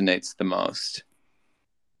me resonates the most.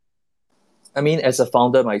 I mean, as a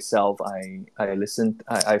founder myself, I listen.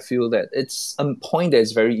 I feel that it's a point that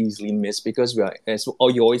is very easily missed because we are, as you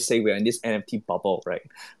always say, we are in this NFT bubble, right?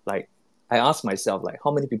 Like, I ask myself, like,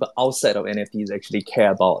 how many people outside of NFTs actually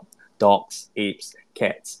care about dogs, apes,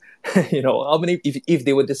 cats? How many, if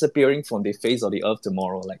they were disappearing from the face of the earth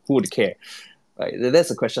tomorrow, like, who would care? Right?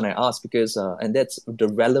 That's a question I ask because, and that's the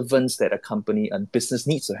relevance that a company and business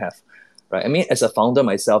needs to have. Right. I mean, as a founder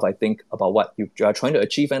myself, I think about what you are trying to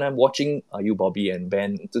achieve, and I'm watching you, Bobby and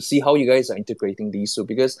Ben, to see how you guys are integrating these two,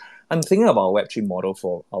 because I'm thinking about a Web3 model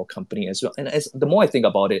for our company as well. And the more I think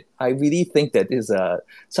about it, I really think that is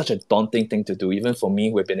such a daunting thing to do. Even for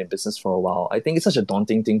me, who have been in business for a while, I think it's such a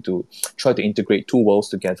daunting thing to try to integrate two worlds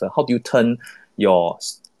together. How do you turn your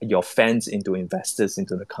fans into investors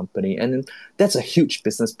into the company? And that's a huge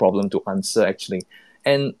business problem to answer, actually.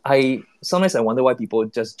 And sometimes I wonder why people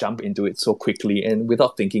just jump into it so quickly and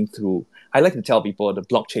without thinking through. I like to tell people the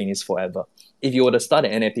blockchain is forever. If you were to start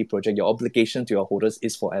an NFT project, your obligation to your holders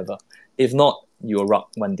is forever. If not, you'll rock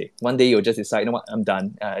one day. One day you'll just decide, I'm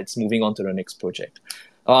done. It's moving on to the next project.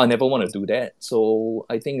 I never want to do that. So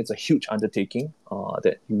I think it's a huge undertaking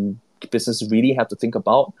that business really have to think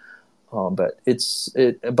about. But it's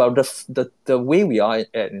about the way we are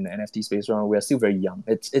in the NFT space right now. We are still very young.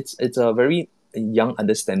 It's a very young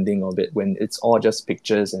understanding of it when it's all just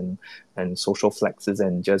pictures and social flexes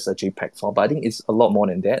and just a JPEG file. But I think it's a lot more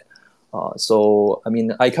than that. So I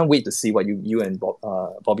mean, I can't wait to see what you and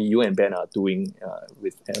Bobby, you and Ben are doing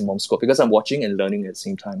with Adam Bomb Squad, because I'm watching and learning at the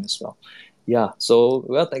same time as well. Yeah.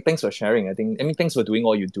 So thanks for sharing. I mean, thanks for doing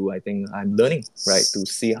all you do. I think I'm learning, right, to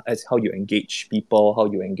see how you engage people, how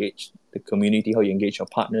you engage the community, how you engage your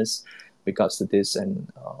partners regards to this.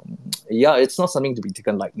 And it's not something to be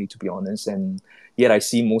taken lightly, to be honest. And yet I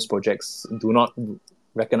see most projects do not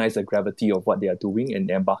recognize the gravity of what they are doing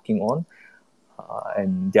and embarking on.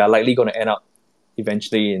 And they are likely going to end up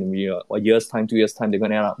eventually in a year's time, 2 years' time, they're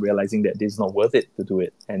going to end up realizing that this is not worth it to do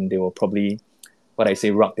it. And they will probably,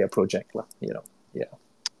 rock their project. Yeah.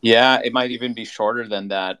 Yeah, it might even be shorter than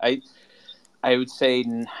that. I would say,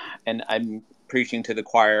 and I'm preaching to the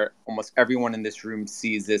choir, almost everyone in this room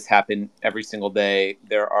sees this happen every single day.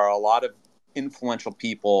 There are a lot of influential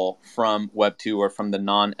people from Web2 or from the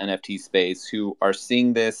non-NFT space who are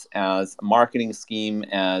seeing this as a marketing scheme,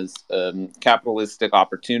 as a capitalistic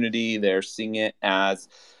opportunity. They're seeing it as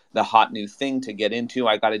the hot new thing to get into.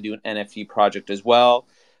 I got to do an NFT project as well.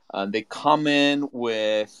 They come in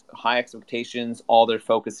with high expectations. All they're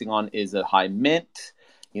focusing on is a high mint.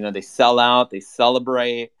 They sell out, they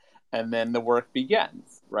celebrate, and then the work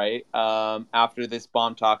begins, right? After this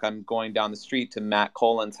bomb talk, I'm going down the street to Matt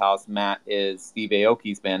Colin's house. Matt is Steve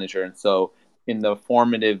Aoki's manager. And so in the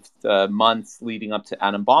formative months leading up to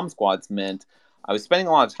Adam Bomb Squad's mint, I was spending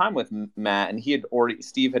a lot of time with Matt, and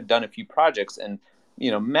Steve had done a few projects. And,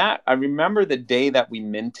 Matt, I remember the day that we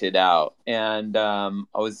minted out, and I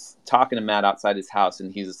was talking to Matt outside his house,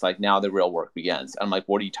 and he's just like, now the real work begins. I'm like,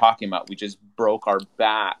 what are you talking about? We just broke our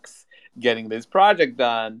backs getting this project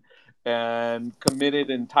done and committed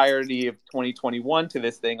entirety of 2021 to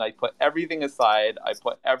this thing. I put everything aside. I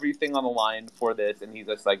put everything on the line for this. And he's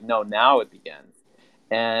just like, no, now it begins.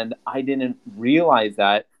 And I didn't realize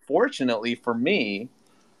that. Fortunately for me,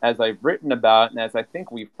 as I've written about and as I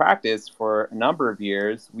think we've practiced for a number of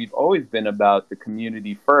years, we've always been about the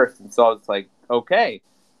community first. And so it's like, okay,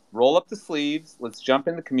 roll up the sleeves, let's jump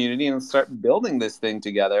in the community and start building this thing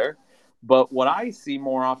together. But what I see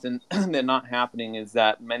more often than not happening is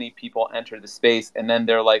that many people enter the space and then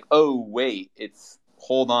they're like, oh, wait,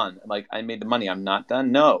 hold on. Like, I made the money. I'm not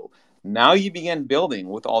done. No. Now you begin building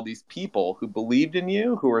with all these people who believed in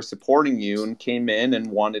you, who were supporting you and came in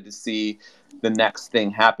and wanted to see the next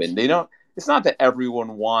thing happen. It's not that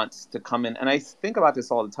everyone wants to come in. And I think about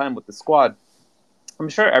this all the time with the squad. I'm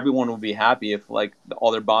sure everyone would be happy if like all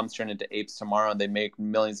their bombs turn into apes tomorrow and they make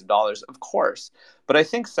millions of dollars, of course. But I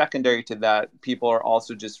think secondary to that, people are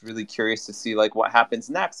also just really curious to see like what happens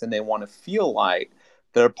next, and they want to feel like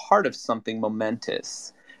they're part of something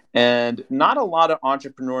momentous. And not a lot of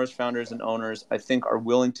entrepreneurs, founders, and owners, I think, are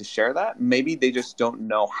willing to share that. Maybe they just don't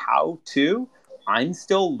know how to. I'm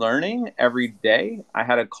still learning every day. I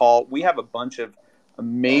had a call. We have a bunch of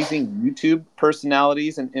amazing YouTube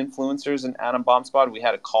personalities and influencers in Atom Bomb Squad. We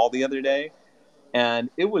had a call the other day, and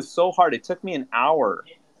it was so hard. It took me an hour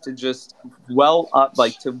to just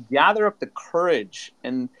to gather up the courage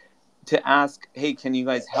and to ask, hey, can you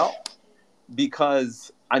guys help?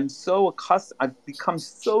 Because I'm so accustomed, I've become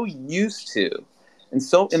so used to and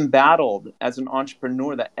so embattled as an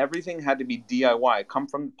entrepreneur that everything had to be DIY. I come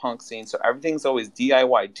from the punk scene, so everything's always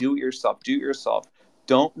DIY, do it yourself.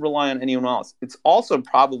 Don't rely on anyone else. It's also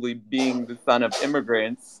probably being the son of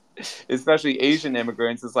immigrants, especially Asian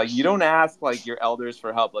immigrants. It's like, you don't ask like your elders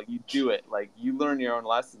for help. Like, you do it. Like, you learn your own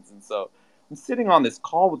lessons. And so I'm sitting on this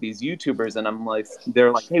call with these YouTubers and I'm like,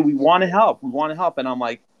 they're like, hey, we want to help. And I'm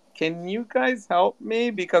like, can you guys help me?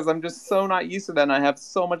 Because I'm just so not used to that. And I have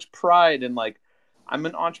so much pride and like, I'm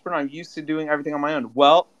an entrepreneur. I'm used to doing everything on my own.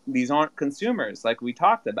 Well, these aren't consumers like we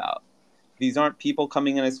talked about. These aren't people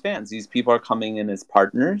coming in as fans. These people are coming in as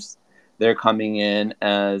partners. They're coming in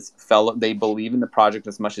as they believe in the project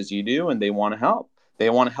as much as you do, and they want to help. They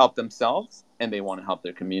want to help themselves, and they want to help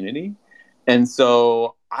their community. And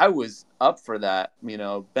so I was up for that. You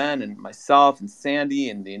know, Ben and myself and Sandy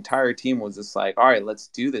and the entire team was just like, all right, let's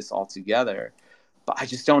do this all together. But I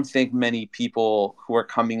just don't think many people who are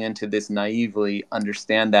coming into this naively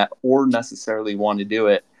understand that or necessarily want to do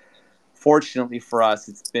it. Fortunately for us,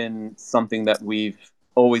 it's been something that we've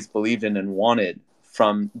always believed in and wanted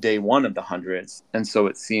from day one of the hundreds. And so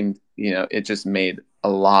it seemed, it just made a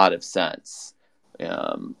lot of sense.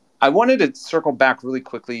 I wanted to circle back really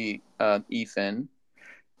quickly, Ethan.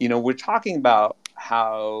 We're talking about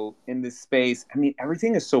how in this space,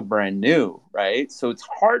 everything is so brand new, right? So it's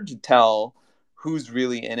hard to tell who's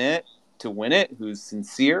really in it to win it, who's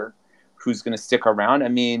sincere, who's going to stick around.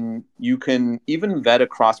 You can even vet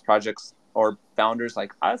across projects or founders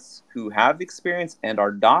like us who have experience and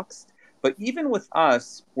are doxed. But even with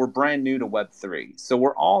us, we're brand new to Web3. So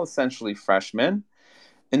we're all essentially freshmen.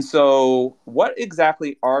 And so what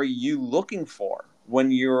exactly are you looking for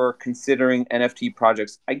when you're considering NFT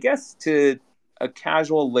projects, I guess, to a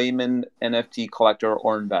casual layman NFT collector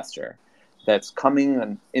or investor that's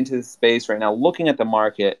coming into the space right now, looking at the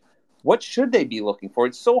market? What should they be looking for?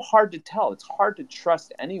 It's so hard to tell. It's hard to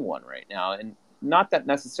trust anyone right now. And not that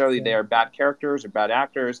necessarily they are bad characters or bad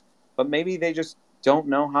actors, but maybe they just don't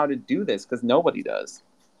know how to do this because nobody does.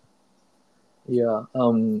 Yeah.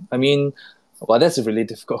 Well, that's a really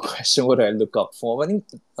difficult question. What do I look out for? I think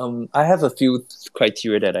I have a few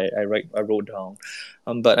criteria that I wrote down.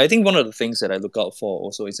 But I think one of the things that I look out for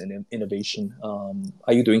also is an innovation.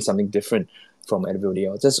 Are you doing something different from everybody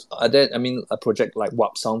else? A project like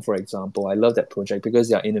Warp Sound, for example, I love that project because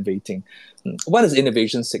they are innovating. What does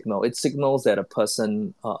innovation signal? It signals that a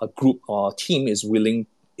person, a group or a team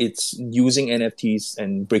it's using NFTs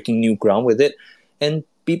and breaking new ground with it. And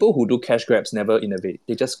people who do cash grabs never innovate.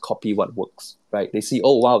 They just copy what works, right? They see,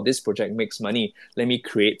 oh, wow, this project makes money. Let me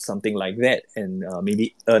create something like that and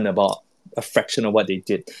maybe earn about a fraction of what they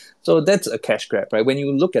did. So that's a cash grab, right? When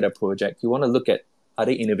you look at a project, you want to look at, are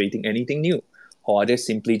they innovating anything new? Or are they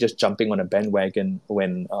simply just jumping on a bandwagon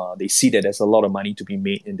when they see that there's a lot of money to be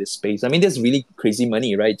made in this space? There's really crazy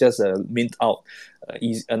money, right? Just a mint out.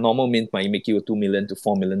 A normal mint might make you $2 million to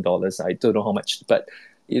 $4 million. I don't know how much, but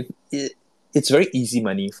it's very easy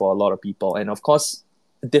money for a lot of people. And of course,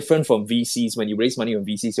 different from VCs, when you raise money from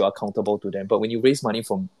VCs, you're accountable to them. But when you raise money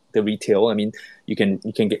from the retail. I mean,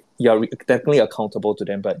 you're technically accountable to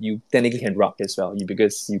them, but you technically can rug as well,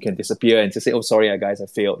 because you can disappear and just say, oh, sorry guys, I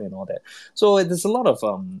failed and all that. So there's a lot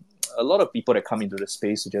of people that come into the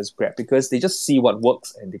space to just grab, because they just see what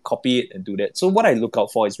works and they copy it and do that. So what I look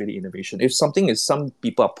out for is really innovation. If some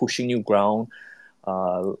people are pushing new ground,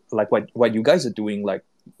 like what you guys are doing, what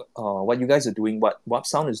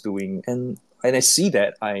Sound is doing, and I see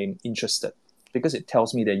that, I'm interested, because it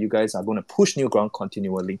tells me that you guys are going to push new ground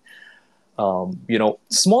continually.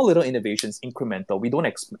 Small little innovations, incremental. We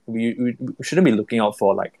shouldn't be looking out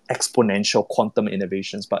for like exponential quantum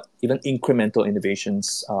innovations, but even incremental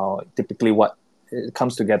innovations are typically what it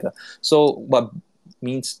comes together. So what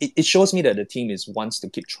means it shows me that the team wants to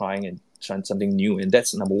keep trying and trying something new, and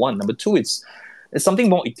that's number one. Number two, it's something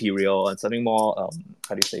more ethereal and something more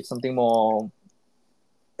something more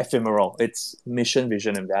ephemeral. It's mission,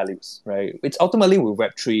 vision, and values, right? It's ultimately with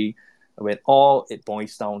Web3, when all it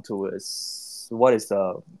boils down to is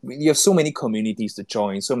you have so many communities to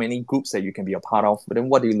join, so many groups that you can be a part of, but then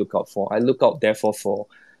what do you look out for? I look out therefore for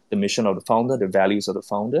the mission of the founder, the values of the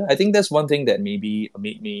founder. I think that's one thing that maybe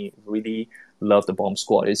made me really love the Bomb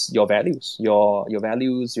Squad, is your values, your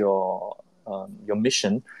values, your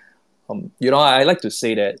mission. I like to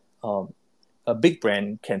say that a big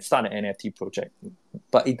brand can start an NFT project,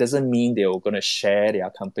 but it doesn't mean they're going to share their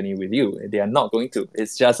company with you. They are not going to.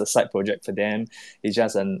 It's just a side project for them. It's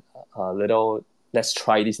just a little, let's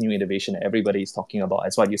try this new innovation that everybody is talking about.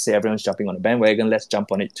 That's why you say everyone's jumping on the bandwagon. Let's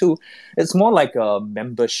jump on it too. It's more like a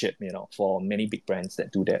membership, for many big brands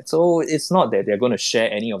that do that. So it's not that they're going to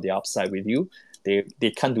share any of the upside with you.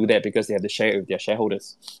 They can't do that because they have to share it with their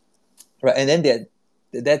shareholders, right? And then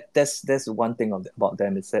that's one thing about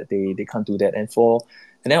them, is that they can't do that. And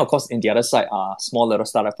then of course, in the other side are small little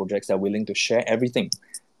startup projects that are willing to share everything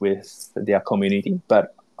with their community,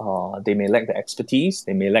 but they may lack the expertise,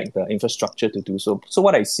 they may lack the infrastructure to do so. So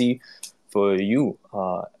what I see for you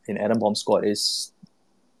in Atom Bomb Squad is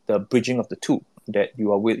the bridging of the two. That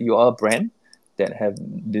you are a brand that have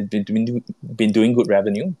been doing good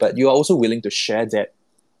revenue, but you are also willing to share that.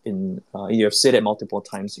 You have said it multiple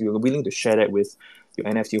times. You're willing to share that with your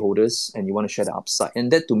NFT holders, and you want to share the upside.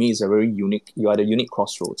 And that to me is you are at a unique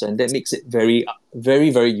crossroads, and that makes it very, very,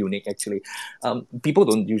 very unique actually. People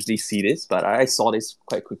don't usually see this, but I saw this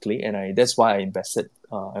quite quickly, and that's why I invested.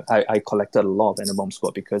 I collected a lot of Atom Bomb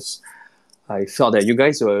Squad, because I felt that you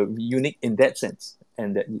guys were unique in that sense.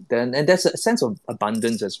 And there's a sense of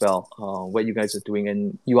abundance as well, what you guys are doing,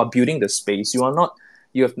 and you are building the space.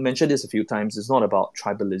 You have mentioned this a few times. It's not about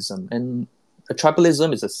tribalism, and a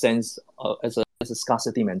tribalism is a sense as a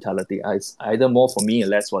scarcity mentality. It's either more for me and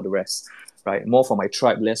less for the rest, right? More for my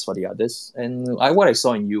tribe, less for the others. And what I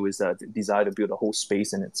saw in you is the desire to build a whole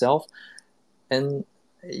space in itself, and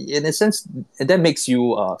in a sense, that makes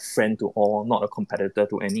you a friend to all, not a competitor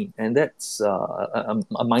to any. And that's a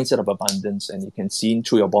mindset of abundance. And you can see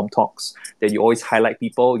through your bomb talks that you always highlight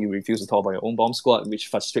people. You refuse to talk about your own bomb squad, which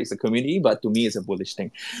frustrates the community. But to me, it's a bullish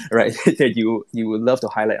thing, right? That you would love to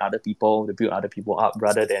highlight other people, to build other people up,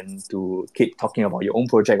 rather than to keep talking about your own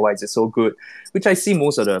project. Why is it so good? Which I see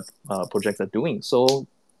most of the projects are doing. So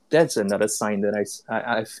that's another sign that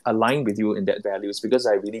I've aligned with you in that values, because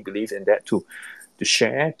I really believe in that too. To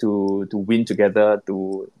share, to win together,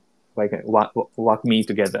 to walk me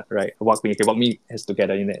together, right? Walk me as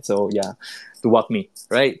together in it. So yeah, to walk me,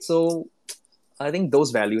 right? So I think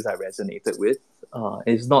those values I resonated with.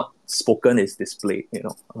 It's not spoken, it's displayed.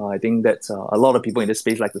 I think that a lot of people in this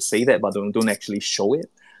space like to say that, but don't actually show it.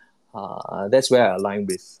 That's where I align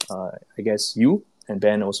with, I guess, you and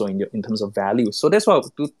Ben also in terms of value. So that's why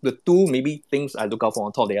the two maybe things I look out for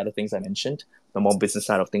on top of the other things I mentioned, the more business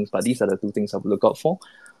side of things. But these are the two things I would look out for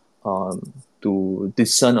to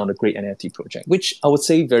discern on a great NFT project, which I would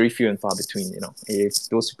say very few and far between. If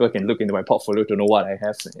those people can look into my portfolio to know what I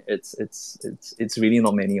have, it's really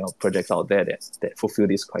not many projects out there that fulfill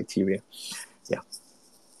these criteria. Yeah.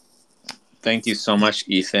 Thank you so much,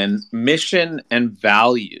 Ethan. Mission and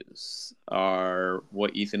values are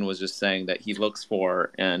what Ethan was just saying that he looks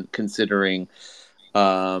for, and considering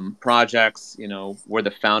projects, where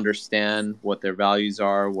the founders stand, what their values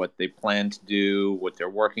are, what they plan to do, what they're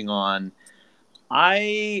working on.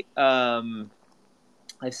 I've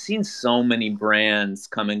seen so many brands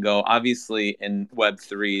come and go. Obviously, in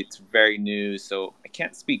Web3, it's very new, so I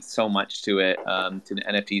can't speak so much to it, to the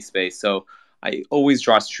NFT space. So I always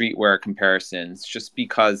draw streetwear comparisons, just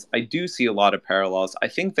because I do see a lot of parallels. I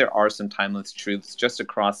think there are some timeless truths just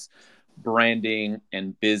across branding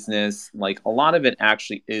and business. Like, a lot of it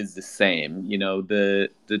actually is the same. The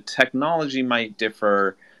technology might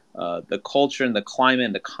differ, the culture and the climate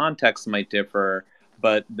and the context might differ,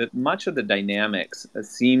 but much of the dynamics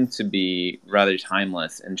seem to be rather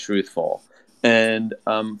timeless and truthful. And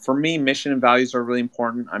for me, mission and values are really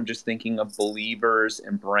important. I'm just thinking of believers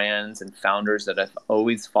and brands and founders that I've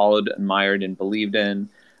always followed, admired, and believed in.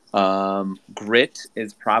 Grit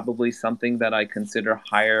is probably something that I consider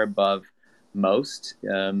higher above most.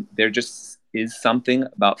 There just is something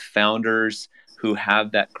about founders who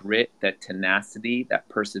have that grit, that tenacity, that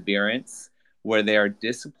perseverance, where they are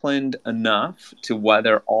disciplined enough to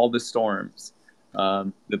weather all the storms,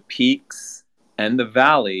 the peaks and the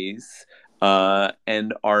valleys,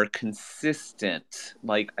 and are consistent.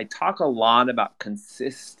 Like, I talk a lot about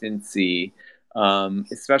consistency,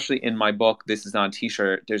 especially in my book, This Is Not a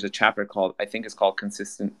T-Shirt. There's a chapter called, I think it's called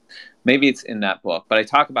Consistent. Maybe it's in that book, but I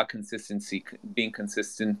talk about consistency, being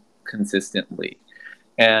consistent consistently.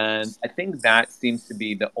 And I think that seems to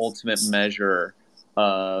be the ultimate measure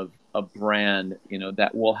of a brand,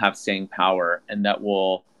 that will have staying power and that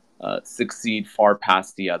will succeed far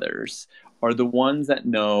past the others, are the ones that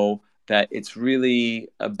know that it's really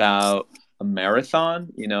about a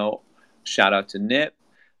marathon. Shout out to Nip,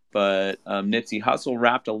 but Nipsey Hussle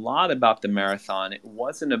rapped a lot about the marathon. It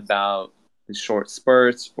wasn't about the short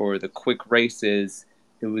spurts or the quick races.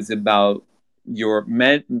 It was about you're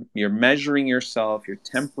measuring yourself, you're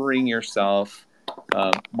tempering yourself,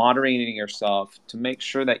 moderating yourself to make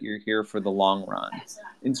sure that you're here for the long run.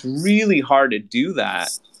 It's really hard to do that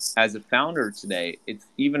as a founder today. It's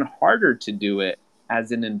even harder to do it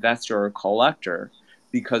as an investor or collector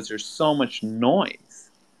because there's so much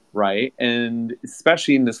noise, right? And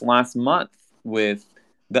especially in this last month with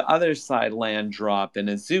the other side land drop and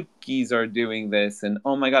Azukis are doing this, and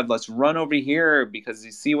oh my God, let's run over here because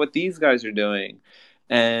you see what these guys are doing.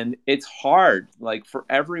 And it's hard, like, for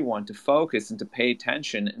everyone to focus and to pay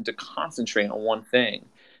attention and to concentrate on one thing.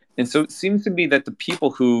 And so it seems to be that the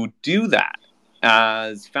people who do that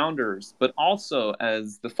as founders, but also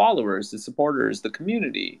as the followers, the supporters, the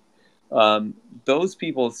community, those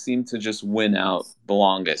people seem to just win out the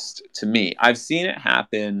longest to me. I've seen it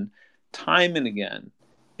happen time and again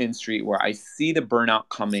in street where I see the burnout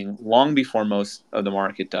coming long before most of the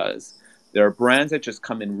market does. There are brands that just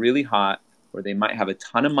come in really hot where they might have a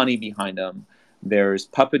ton of money behind them. There's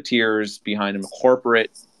puppeteers behind them,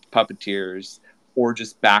 corporate puppeteers, or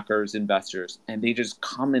just backers, investors, and they just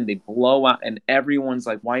come and they blow out, and everyone's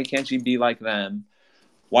like, why can't you be like them?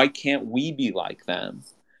 Why can't we be like them?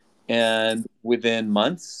 And within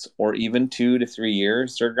months or even 2 to 3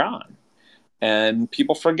 years, they're gone. And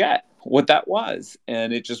people forget what that was,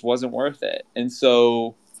 and it just wasn't worth it. And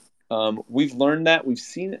so we've learned that. We've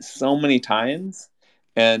seen it so many times,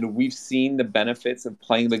 and we've seen the benefits of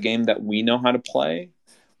playing the game that we know how to play,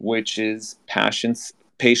 which is patience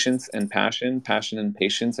and passion and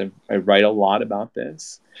patience. I write a lot about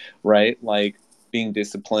this, right? Like being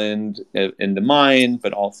disciplined in the mind,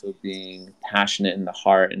 but also being passionate in the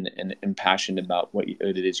heart and passionate about what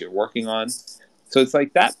it is you're working on. So it's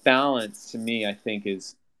like that balance to me, I think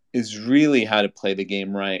is really how to play the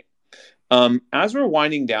game right. As we're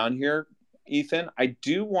winding down here, Ethan, I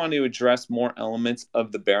do want to address more elements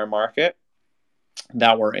of the bear market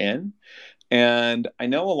that we're in. And I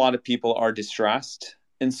know a lot of people are distressed.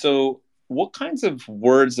 And so what kinds of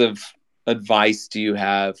words of advice do you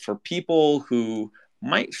have for people who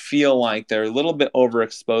might feel like they're a little bit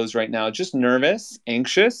overexposed right now, just nervous,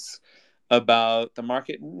 anxious about the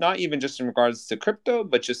market, not even just in regards to crypto,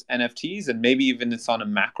 but just NFTs, and maybe even it's on a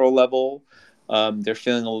macro level. They're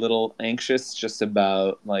feeling a little anxious just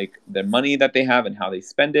about like their money that they have and how they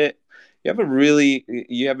spend it. You have a really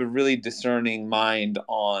discerning mind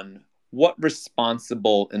on what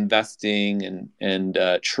responsible investing and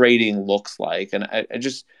trading looks like, and I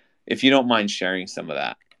just, if you don't mind sharing some of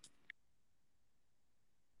that.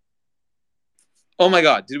 Oh my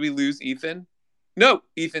God, did we lose Ethan? No,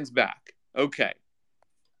 Ethan's back. Okay,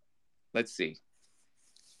 let's see.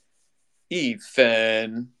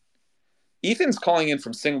 Ethan's calling in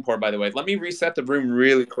from Singapore, by the way. Let me reset the room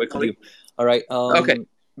really quickly. All right. Okay,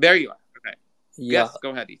 there you are. Okay. Yeah. Yes,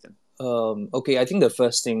 go ahead, Ethan. Okay, I think the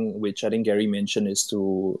first thing which I think Gary mentioned is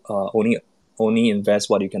to only invest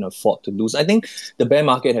what you can afford to lose. I think the bear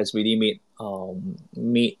market has really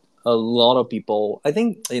made a lot of people. I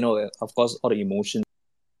think, of course, all the emotions,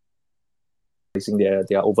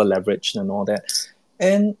 they are over leveraged and all that.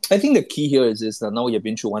 And I think the key here is that now you've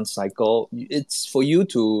been through one cycle. It's for you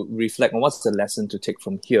to reflect on what's the lesson to take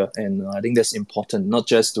from here, and I think that's important. Not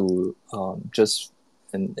just to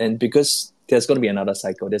and because there's going to be another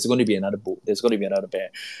cycle. There's going to be another bull. There's going to be another bear.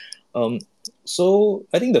 So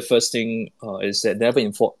I think the first thing is that never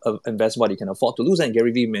invest what you can afford to lose. And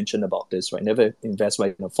Gary Vee mentioned about this, right? Never invest what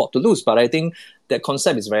you can afford to lose. But I think that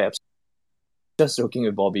concept is very abstract. Just joking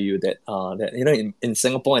with Bobby, you that in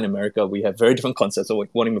Singapore and America we have very different concepts of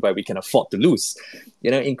what we can afford to lose.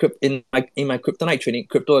 In my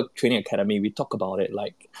crypto training academy, we talk about it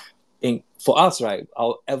like for us, right?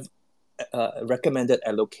 Our recommended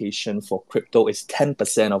allocation for crypto is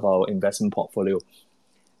 10% of our investment portfolio,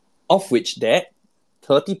 of which that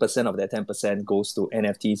 30% of that 10% goes to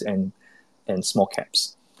NFTs and small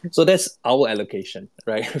caps. So that's our allocation,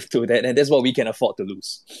 right, to that, and that's what we can afford to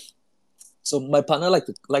lose. So my partner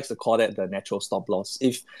likes to call that the natural stop loss.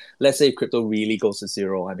 If let's say crypto really goes to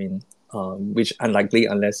zero, which unlikely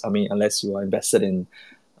unless you are invested in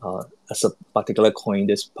a particular coin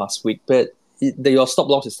this past week, but your stop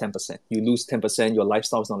loss is 10%. You lose 10%. Your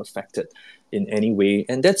lifestyle is not affected in any way,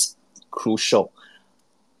 and that's crucial.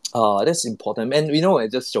 That's important.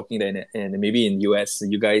 And just joking that, and maybe in US,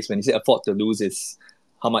 you guys, when you say afford to lose, is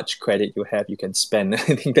how much credit you have you can spend. I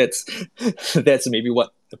think that's maybe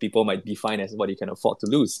what people might define as what you can afford to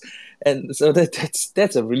lose. And so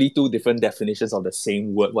that's a really two different definitions of the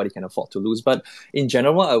same word, what you can afford to lose. But in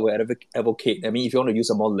general, I would advocate, if you want to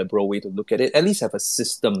use a more liberal way to look at it, at least have a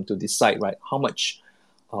system to decide, right, how much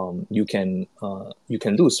you can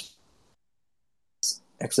lose.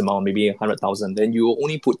 X amount, maybe 100,000, then you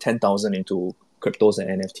only put 10,000 into cryptos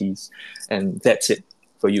and NFTs, and that's it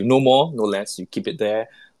for you. No more, no less. You keep it there.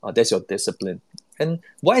 That's your discipline. And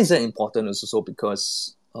why is that important? Is also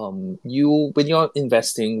because when you're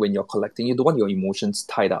investing, when you're collecting, you don't want your emotions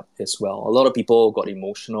tied up as well. A lot of people got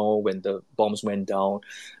emotional when the bombs went down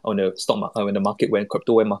on the stock market, when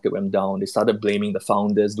crypto market went down. They started blaming the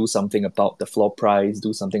founders, do something about the floor price,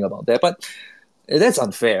 do something about that. But that's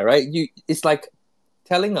unfair, right? It's like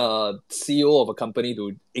telling a CEO of a company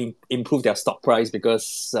to improve their stock price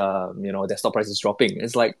because their stock price is dropping.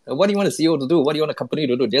 It's like, what do you want a CEO to do? What do you want a company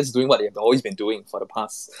to do? They're just doing what they've always been doing for the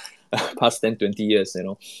past 10, 20 years.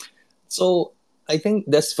 So I think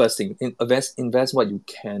that's first thing. Invest what you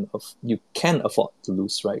can afford to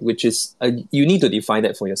lose, right? Which is you need to define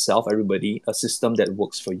that for yourself, everybody, a system that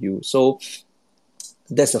works for you. So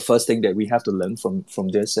that's the first thing that we have to learn from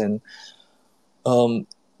this. And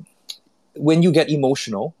when you get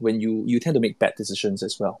emotional, when you tend to make bad decisions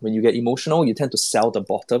as well. When you get emotional, you tend to sell the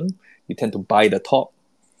bottom, you tend to buy the top.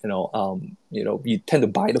 You tend to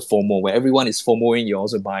buy the FOMO. Where everyone is FOMOing, you're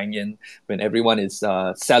also buying in. When everyone is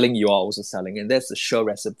selling, you are also selling, and that's a sure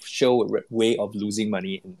way of losing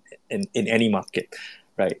money in any market,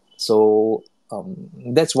 right? So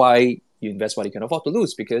that's why you invest what you can afford to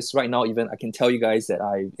lose. Because right now, even I can tell you guys that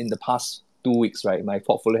in the past 2 weeks, right, my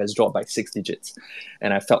portfolio has dropped by 6 digits,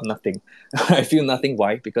 and I felt nothing. I feel nothing.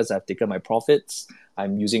 Why? Because I've taken my profits.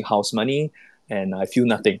 I'm using house money, and I feel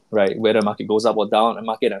nothing. Right? Whether the market goes up or down, the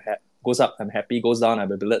market goes up, I'm happy. Goes down,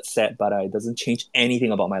 I'm a bit sad. But it doesn't change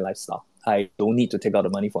anything about my lifestyle. I don't need to take out the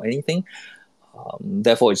money for anything.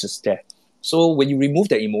 Therefore, it's just there. So when you remove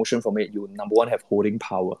the emotion from it, you number one have holding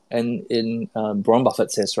power. And in Warren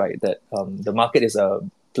Buffett says, right, that the market is a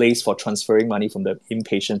place for transferring money from the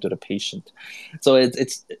impatient to the patient. So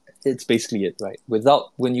it's basically it, right?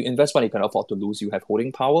 When you invest what you can afford to lose, you have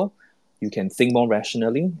holding power, you can think more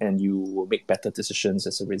rationally, and you will make better decisions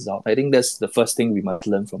as a result. I think that's the first thing we must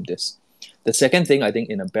learn from this. The second thing, I think,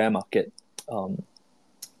 in a bear market,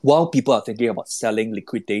 while people are thinking about selling,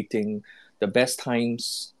 liquidating, the best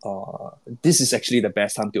times, this is actually the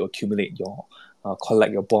best time to accumulate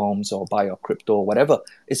collect your bonds or buy your crypto or whatever.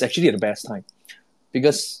 It's actually the best time.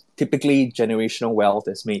 Because typically generational wealth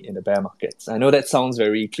is made in the bear markets. I know that sounds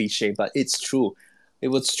very cliche, but it's true. It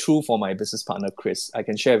was true for my business partner, Chris. I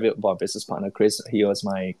can share a bit about business partner, Chris. He was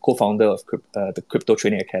my co-founder of the Crypto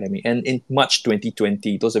Training Academy. And in March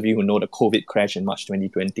 2020, those of you who know the COVID crash in March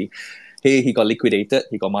 2020, he got liquidated.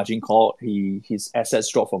 He got margin called. His assets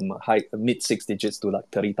dropped from mid 6 digits to like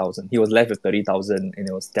 30,000. He was left with 30,000 and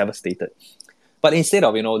it was devastated. But instead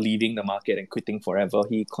of leaving the market and quitting forever,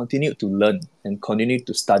 he continued to learn and continued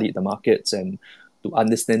to study the markets and to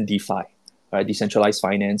understand DeFi, right? Decentralized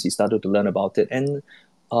finance. He started to learn about it, and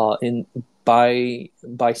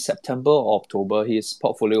by September or October, his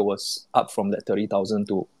portfolio was up from that 30,000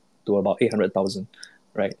 to about 800,000,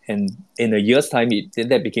 right? And in a year's time,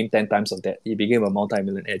 that became 10 times of that. He became a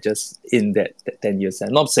multi-millionaire just in that 10 years.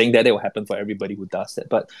 I'm not saying that it will happen for everybody who does that,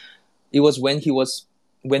 but it was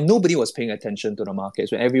when nobody was paying attention to the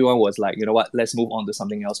markets, when everyone was like, you know what, let's move on to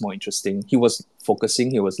something else more interesting. He was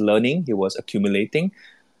focusing, he was learning, he was accumulating.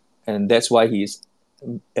 And that's why he's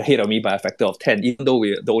ahead of me by a factor of 10, even though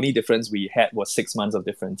the only difference we had was 6 months of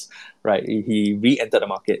difference, right? He re-entered the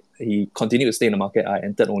market. He continued to stay in the market. I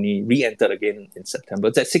re-entered again in September.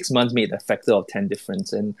 That 6 months made a factor of 10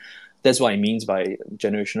 difference. And that's what it means by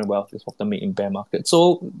generational wealth is often made in bear market.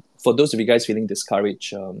 So for those of you guys feeling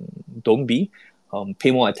discouraged, don't be.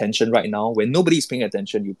 Pay more attention right now. When nobody's paying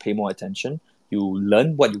attention, you pay more attention. You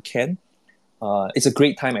learn what you can. It's a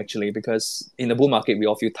great time actually, because in the bull market, we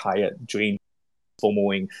all feel tired, drained,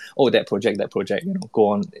 FOMOing, that project, go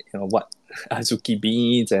on, what Azuki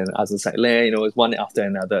Beans and Azusai Lair, one after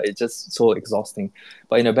another. It's just so exhausting.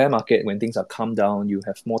 But in a bear market, when things are calmed down, you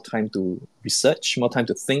have more time to research, more time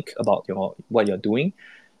to think about what you're doing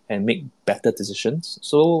and make better decisions.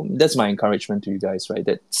 So that's my encouragement to you guys, right?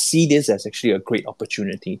 That see this as actually a great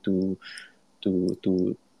opportunity to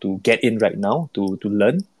get in right now, to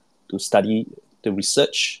learn, to study, the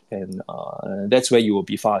research, and that's where you will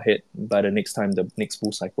be far ahead by the next time the next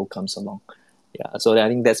bull cycle comes along. Yeah, so I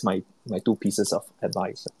think that's my two pieces of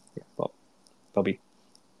advice. Yeah, Bobby.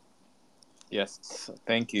 Yes,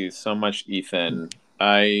 thank you so much, Ethan.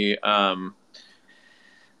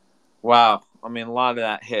 Wow. I mean, a lot of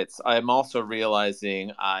that hits. I'm also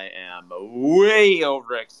realizing I am way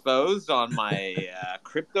overexposed on my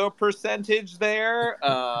crypto percentage there.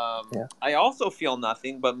 Yeah. I also feel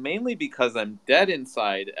nothing, but mainly because I'm dead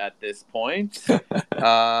inside at this point.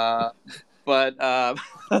 But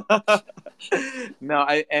no,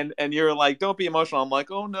 and you're like, don't be emotional. I'm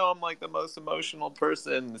like, oh no, I'm like the most emotional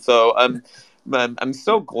person. So I'm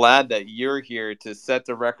so glad that you're here to set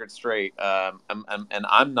the record straight. And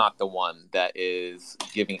I'm not the one that is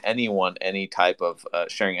giving anyone any type of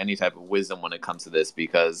sharing any type of wisdom when it comes to this,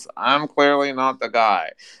 because I'm clearly not the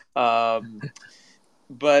guy.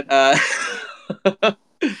 But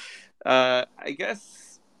I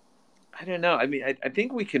guess I don't know. I mean, I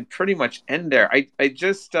think we can pretty much end there. I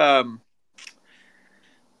just I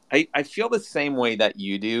feel the same way that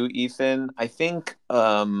you do, Ethan. I think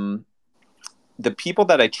the people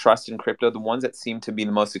that I trust in crypto, the ones that seem to be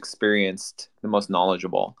the most experienced, the most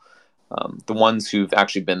knowledgeable, the ones who've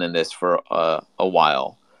actually been in this for a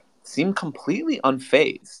while, seem completely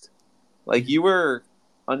unfazed. Like, you were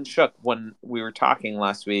unshook when we were talking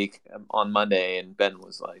last week on Monday, and Ben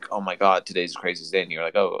was like, "Oh my God, today's the craziest day," and you're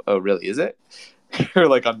like, "Oh, really? Is it?" You're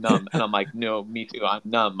like, "I'm numb," and I'm like, "No, me too. I'm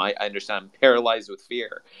numb. I understand. I'm paralyzed with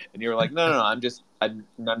fear." And you're like, "No. I'm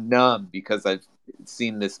numb because I've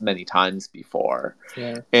seen this many times before."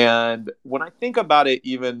 Yeah. And when I think about it,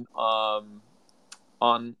 even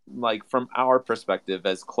on like from our perspective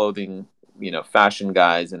as clothing, fashion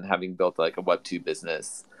guys, and having built like a Web2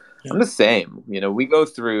 business, I'm the same. We go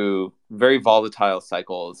through very volatile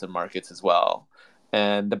cycles in markets as well.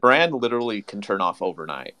 And the brand literally can turn off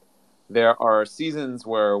overnight. There are seasons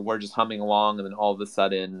where we're just humming along, and then all of a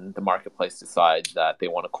sudden the marketplace decides that they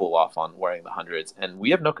want to cool off on wearing the hundreds, and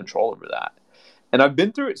we have no control over that. And I've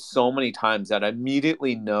been through it so many times that I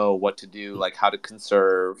immediately know what to do, like how to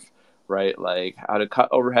conserve, right? Like how to cut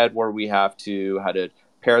overhead where we have to, how to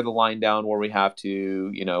pare the line down where we have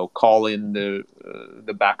to, call in the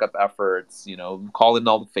backup efforts, call in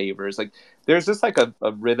all the favors. Like, there's just like a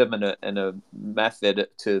rhythm and a method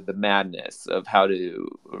to the madness of how to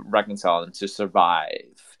reconcile and to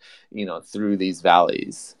survive, through these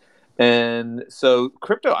valleys. And so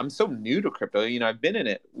crypto, I'm so new to crypto. I've been in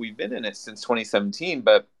it. We've been in it since 2017,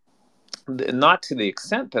 but not to the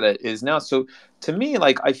extent that it is now. So to me,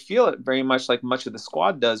 like, I feel it very much like much of the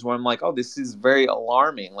squad does, where I'm like, oh, this is very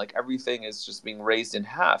alarming. Like, everything is just being raised in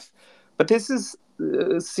half. But this is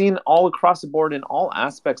seen all across the board in all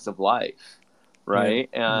aspects of life, right?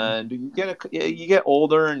 Yeah. And you get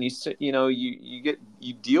older, and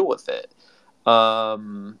you deal with it.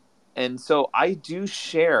 And so I do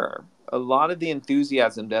share a lot of the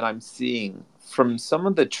enthusiasm that I'm seeing from some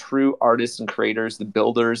of the true artists and creators, the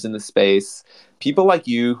builders in the space, people like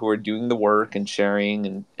you who are doing the work and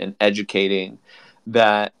sharing and educating,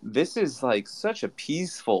 that this is like such a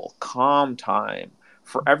peaceful, calm time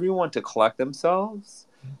for everyone to collect themselves,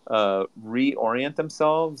 reorient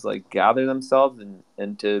themselves, like gather themselves,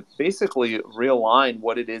 and to basically realign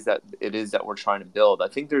what it is that we're trying to build. I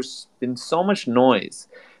think there's been so much noise.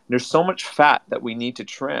 There's so much fat that we need to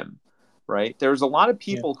trim, right? There's a lot of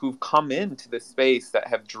people who've come into this space that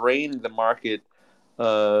have drained the market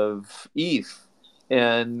of ETH,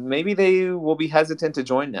 and maybe they will be hesitant to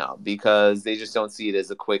join now because they just don't see it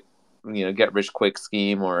as a quick, get rich quick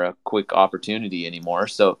scheme or a quick opportunity anymore.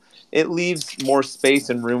 So it leaves more space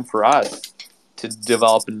and room for us to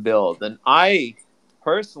develop and build. And I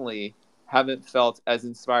personally haven't felt as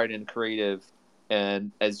inspired and creative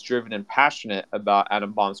and as driven and passionate about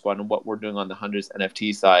Atom Bomb Squad and what we're doing on the Hundreds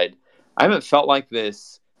NFT side, I haven't felt like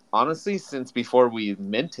this, honestly, since before we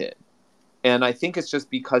minted. And I think it's just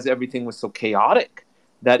because everything was so chaotic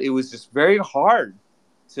that it was just very hard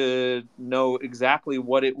to know exactly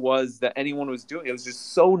what it was that anyone was doing. It was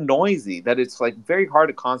just so noisy that it's like very hard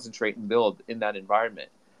to concentrate and build in that environment.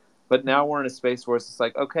 But now we're in a space where it's just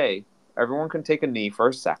like, okay, everyone can take a knee for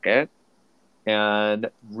a second and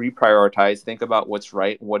reprioritize, think about what's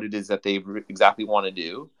right, what it is that they exactly want to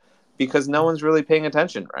do, because no one's really paying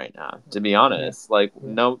attention right now, to be honest.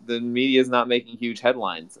 No, the media is not making huge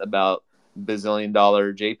headlines about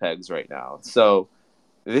bazillion-dollar JPEGs right now. So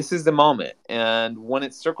this is the moment. And when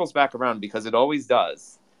it circles back around, because it always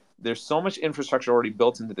does, there's so much infrastructure already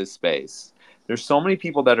built into this space. There's so many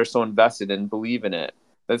people that are so invested and believe in it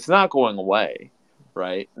that it's not going away,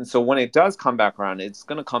 right? And so when it does come back around, it's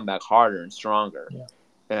going to come back harder and stronger,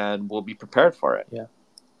 and we'll be prepared for it.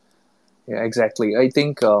 Yeah, exactly. I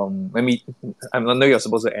think I know you're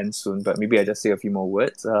supposed to end soon, but maybe I just say a few more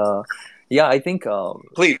words. I think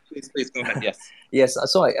please go ahead. Yes.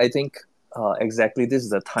 So I think exactly this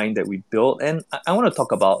is the time that we build, and I want to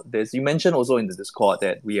talk about this. You mentioned also in the Discord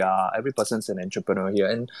that every person's an entrepreneur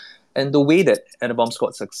here, and the way that Atom Bomb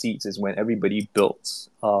Squad succeeds is when everybody builds,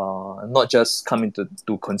 not just coming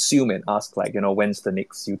to consume and ask like, when's the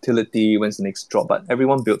next utility, when's the next drop, but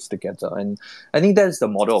everyone builds together. And I think that's the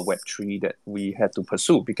model of Web3 that we had to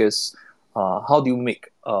pursue, because how do you make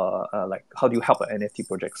how do you help an NFT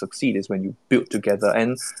project succeed is when you build together.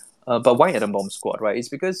 And but why Atom Bomb Squad, right? It's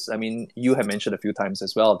because, you have mentioned a few times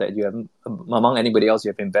as well that you have, among anybody else,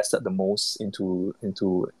 you have invested the most into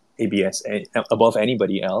ABS above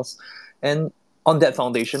anybody else. And on that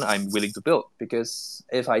foundation, I'm willing to build, because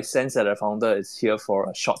if I sense that a founder is here for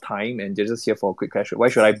a short time and they're just here for a quick cash, why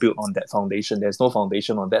should I build on that foundation? There's no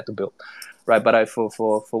foundation on that to build, right? But for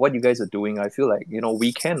what you guys are doing, I feel like,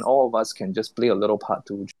 all of us can just play a little part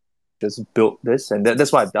to just build this. And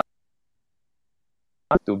that's what I've done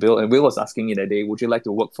to build. And Will was asking me that day, would you like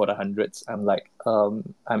to work for the hundreds? I'm like,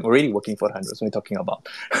 I'm already working for the hundreds. What are you talking about?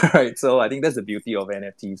 Right. So I think that's the beauty of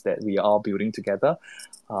NFTs, that we are all building together.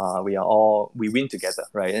 We win together,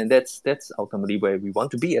 right? And that's ultimately where we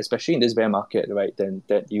want to be, especially in this bear market, right? Then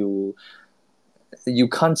that you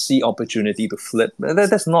can't see opportunity to flip.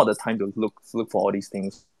 That's not the time to look for all these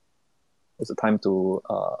things. It's a time to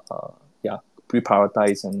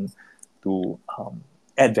reprioritize and to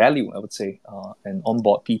add value, I would say, and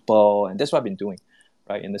onboard people. And that's what I've been doing,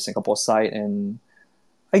 right, in the Singapore side. And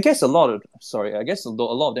I guess a lot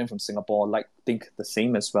of them from Singapore think the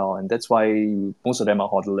same as well. And that's why most of them are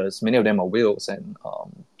hodlers. Many of them are whales, and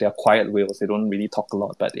they are quiet whales. They don't really talk a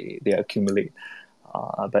lot, but they accumulate.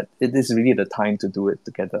 But it is really the time to do it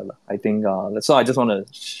together. I think, so I just want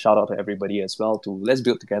to shout out to everybody as well to let's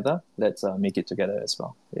build together. Let's make it together as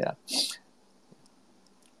well. Yeah.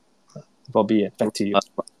 Bobby, back to you.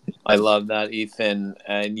 I love that, Ethan.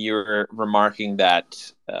 And you're remarking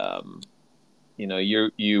that,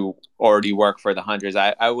 you already work for the hundreds.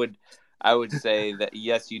 I would say that,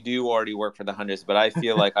 yes, you do already work for the hundreds, but I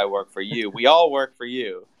feel like I work for you. We all work for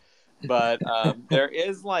you. But there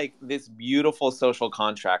is like this beautiful social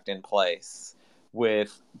contract in place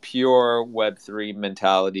with pure Web3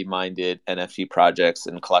 mentality-minded NFT projects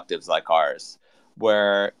and collectives like ours,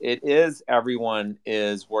 where it is everyone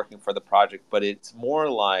is working for the project, but it's more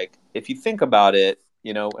like, if you think about it,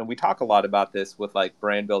 and we talk a lot about this with like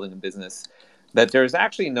brand building and business, that there's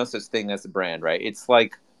actually no such thing as a brand, right? It's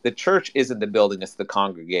like the church isn't the building, it's the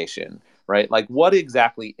congregation, right? Like, what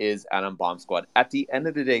exactly is Atom Bomb Squad? At the end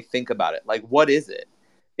of the day, think about it. Like, what is it?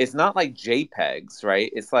 It's not like JPEGs,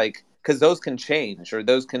 right? It's like, because those can change, or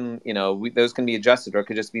those can, those can be adjusted, or it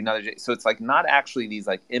could just be another. So it's like not actually these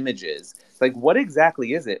like images. It's like, what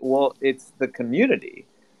exactly is it? Well, it's the community,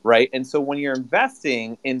 right? And so when you're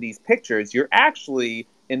investing in these pictures, you're actually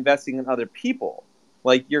investing in other people.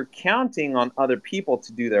 Like, you're counting on other people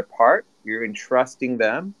to do their part. You're entrusting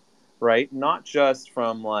them, right? Not just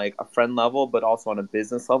from like a friend level, but also on a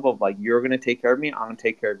business level of like, you're going to take care of me, I'm going to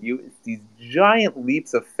take care of you. It's these giant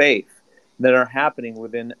leaps of faith that are happening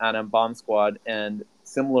within Atom Bomb Squad and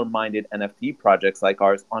similar-minded NFT projects like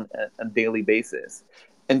ours on a daily basis.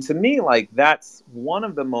 And to me, like, that's one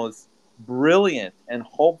of the most brilliant and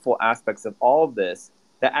hopeful aspects of all of this,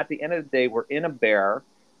 that at the end of the day, we're in a bear,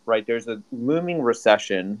 right? There's a looming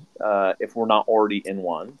recession, if we're not already in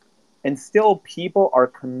one. And still people are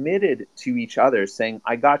committed to each other, saying,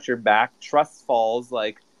 I got your back. Trust falls,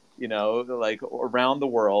 like around the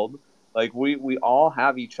world. Like, we all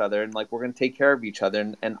have each other, and like, we're going to take care of each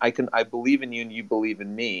other. And I believe in you and you believe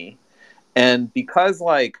in me. And because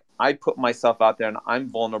like I put myself out there and I'm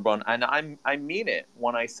vulnerable, and I mean it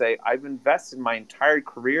when I say I've invested my entire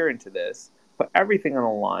career into this, put everything on the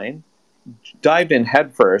line, dived in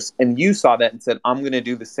headfirst, and you saw that and said, I'm going to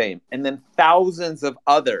do the same. And then thousands of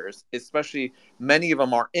others, especially many of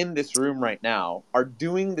them are in this room right now, are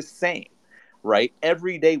doing the same, right?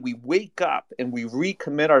 Every day we wake up and we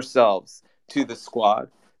recommit ourselves to the squad,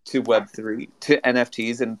 to Web3, to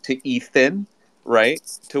NFTs, and to Ethan, right?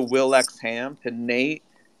 To Will X Ham, to Nate,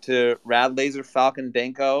 to Rad Laser Falcon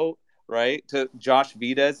Denko, right? To Josh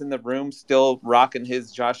Vides in the room, still rocking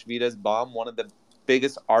his Josh Vides bomb, one of the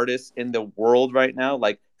biggest artists in the world right now,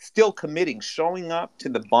 like still committing, showing up to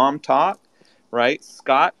the bomb talk, right?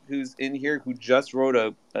 Scott, who's in here, who just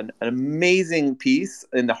wrote an amazing piece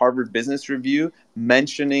in the Harvard Business Review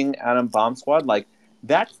mentioning Atom Bomb Squad. Like,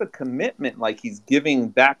 that's the commitment, like he's giving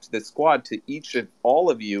back to the squad, to each of all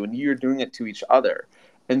of you, and you're doing it to each other.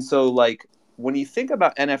 And so, like, when you think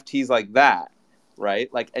about NFTs like that,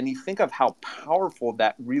 right? Like, and you think of how powerful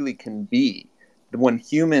that really can be when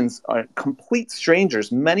humans are complete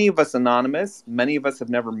strangers, many of us anonymous, many of us have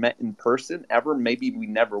never met in person ever, maybe we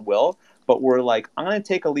never will, but we're like, I'm going to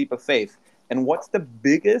take a leap of faith. And what's the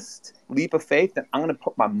biggest leap of faith? That I'm going to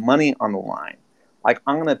put my money on the line. Like,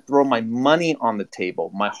 I'm going to throw my money on the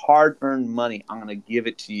table, my hard-earned money. I'm going to give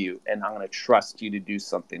it to you, and I'm going to trust you to do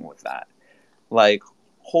something with that. Like,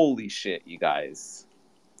 holy shit, you guys.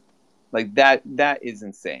 Like, that is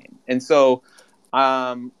insane. And so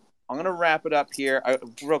I'm going to wrap it up here.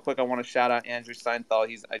 Real quick, I want to shout out Andrew Steinthal.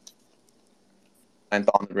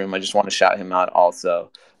 Steinthal in the room. I just want to shout him out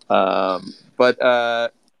also. But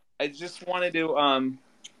I just wanted to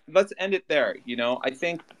let's end it there. You know, I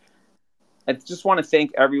just want to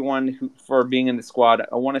thank everyone for being in the squad.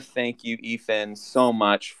 I want to thank you, Ethan, so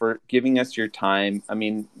much for giving us your time. I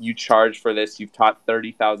mean, you charge for this. You've taught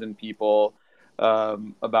 30,000 people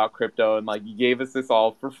about crypto, and like, you gave us this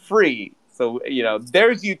all for free. So, you know,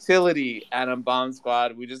 there's utility, Atom Bomb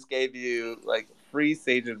Squad. We just gave you like free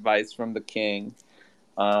sage advice from the king.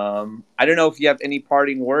 I don't know if you have any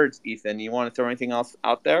parting words, Ethan. You want to throw anything else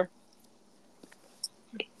out there?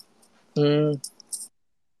 Let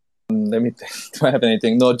me think. Do I have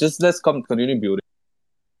anything? No, just let's continue building.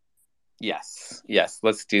 Yes,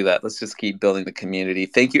 let's do that. Let's just keep building the community.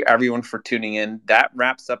 Thank you, everyone, for tuning in. That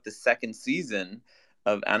wraps up the second season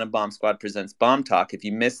of Atom Bomb Squad Presents Bomb Talk. If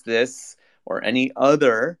you missed this or any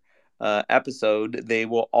other episode, they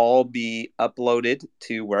will all be uploaded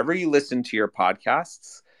to wherever you listen to your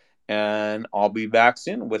podcasts. And I'll be back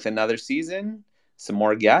soon with another season, some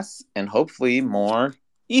more guests, and hopefully more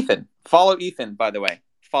Ethan. Follow Ethan, by the way.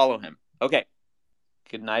 Follow him. Okay.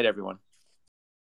 Good night, everyone.